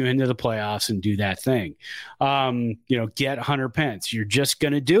push you into the playoffs and do that thing. Get Hunter Pence. You're just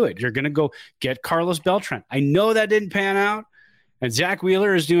going to do it. You're going to go get Carlos Beltran. I know that didn't pan out, and Zach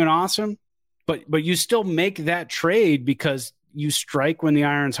Wheeler is doing awesome, but you still make that trade because you strike when the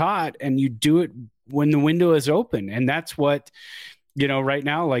iron's hot and you do it when the window is open. And that's what, right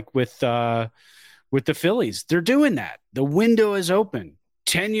now, like with the Phillies, they're doing that. The window is open.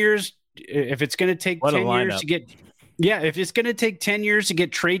 10 years. If it's going to take 10 years to get, if it's going to take 10 years to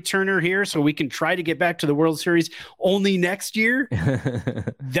get Trey Turner here so we can try to get back to the World Series only next year,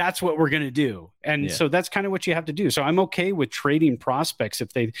 that's what we're going to do. And so that's kind of what you have to do. So I'm okay with trading prospects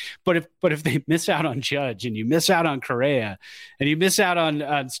but if they miss out on Judge and you miss out on Correa and you miss out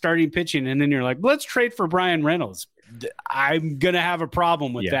on starting pitching, and then you're like, let's trade for Brian Reynolds, I'm going to have a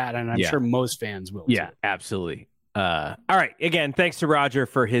problem with that. And I'm sure most fans will. Yeah, absolutely. All right. Again, thanks to Roger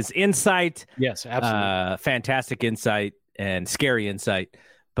for his insight. Yes, absolutely. Fantastic insight and scary insight.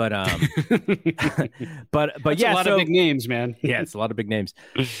 But but that's a lot of big names, man. Yeah, it's a lot of big names.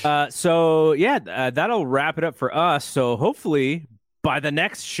 That'll wrap it up for us. So hopefully by the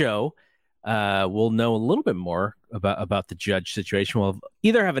next show, we'll know a little bit more about the Judge situation. We'll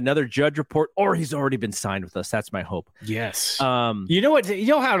either have another Judge report or he's already been signed with us. That's my hope. Yes. You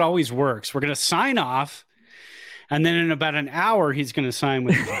know how it always works. We're going to sign off. And then in about an hour, he's going to sign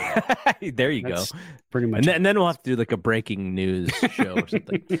with you. There you go. Pretty much. And then we'll have to do like a breaking news show or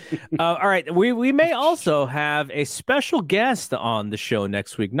something. All right. We may also have a special guest on the show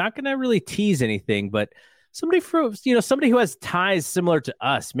next week. Not going to really tease anything, but somebody who has ties similar to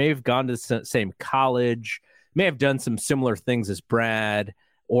us, may have gone to the same college, may have done some similar things as Brad,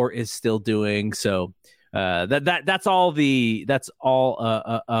 or is still doing. So that's all of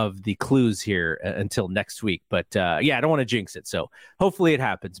the clues here until next week. But I don't want to jinx it. So hopefully it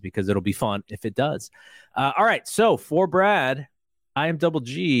happens because it'll be fun if it does. All right. So for Brad, I am Double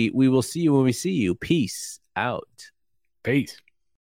G. We will see you when we see you. Peace out. Peace.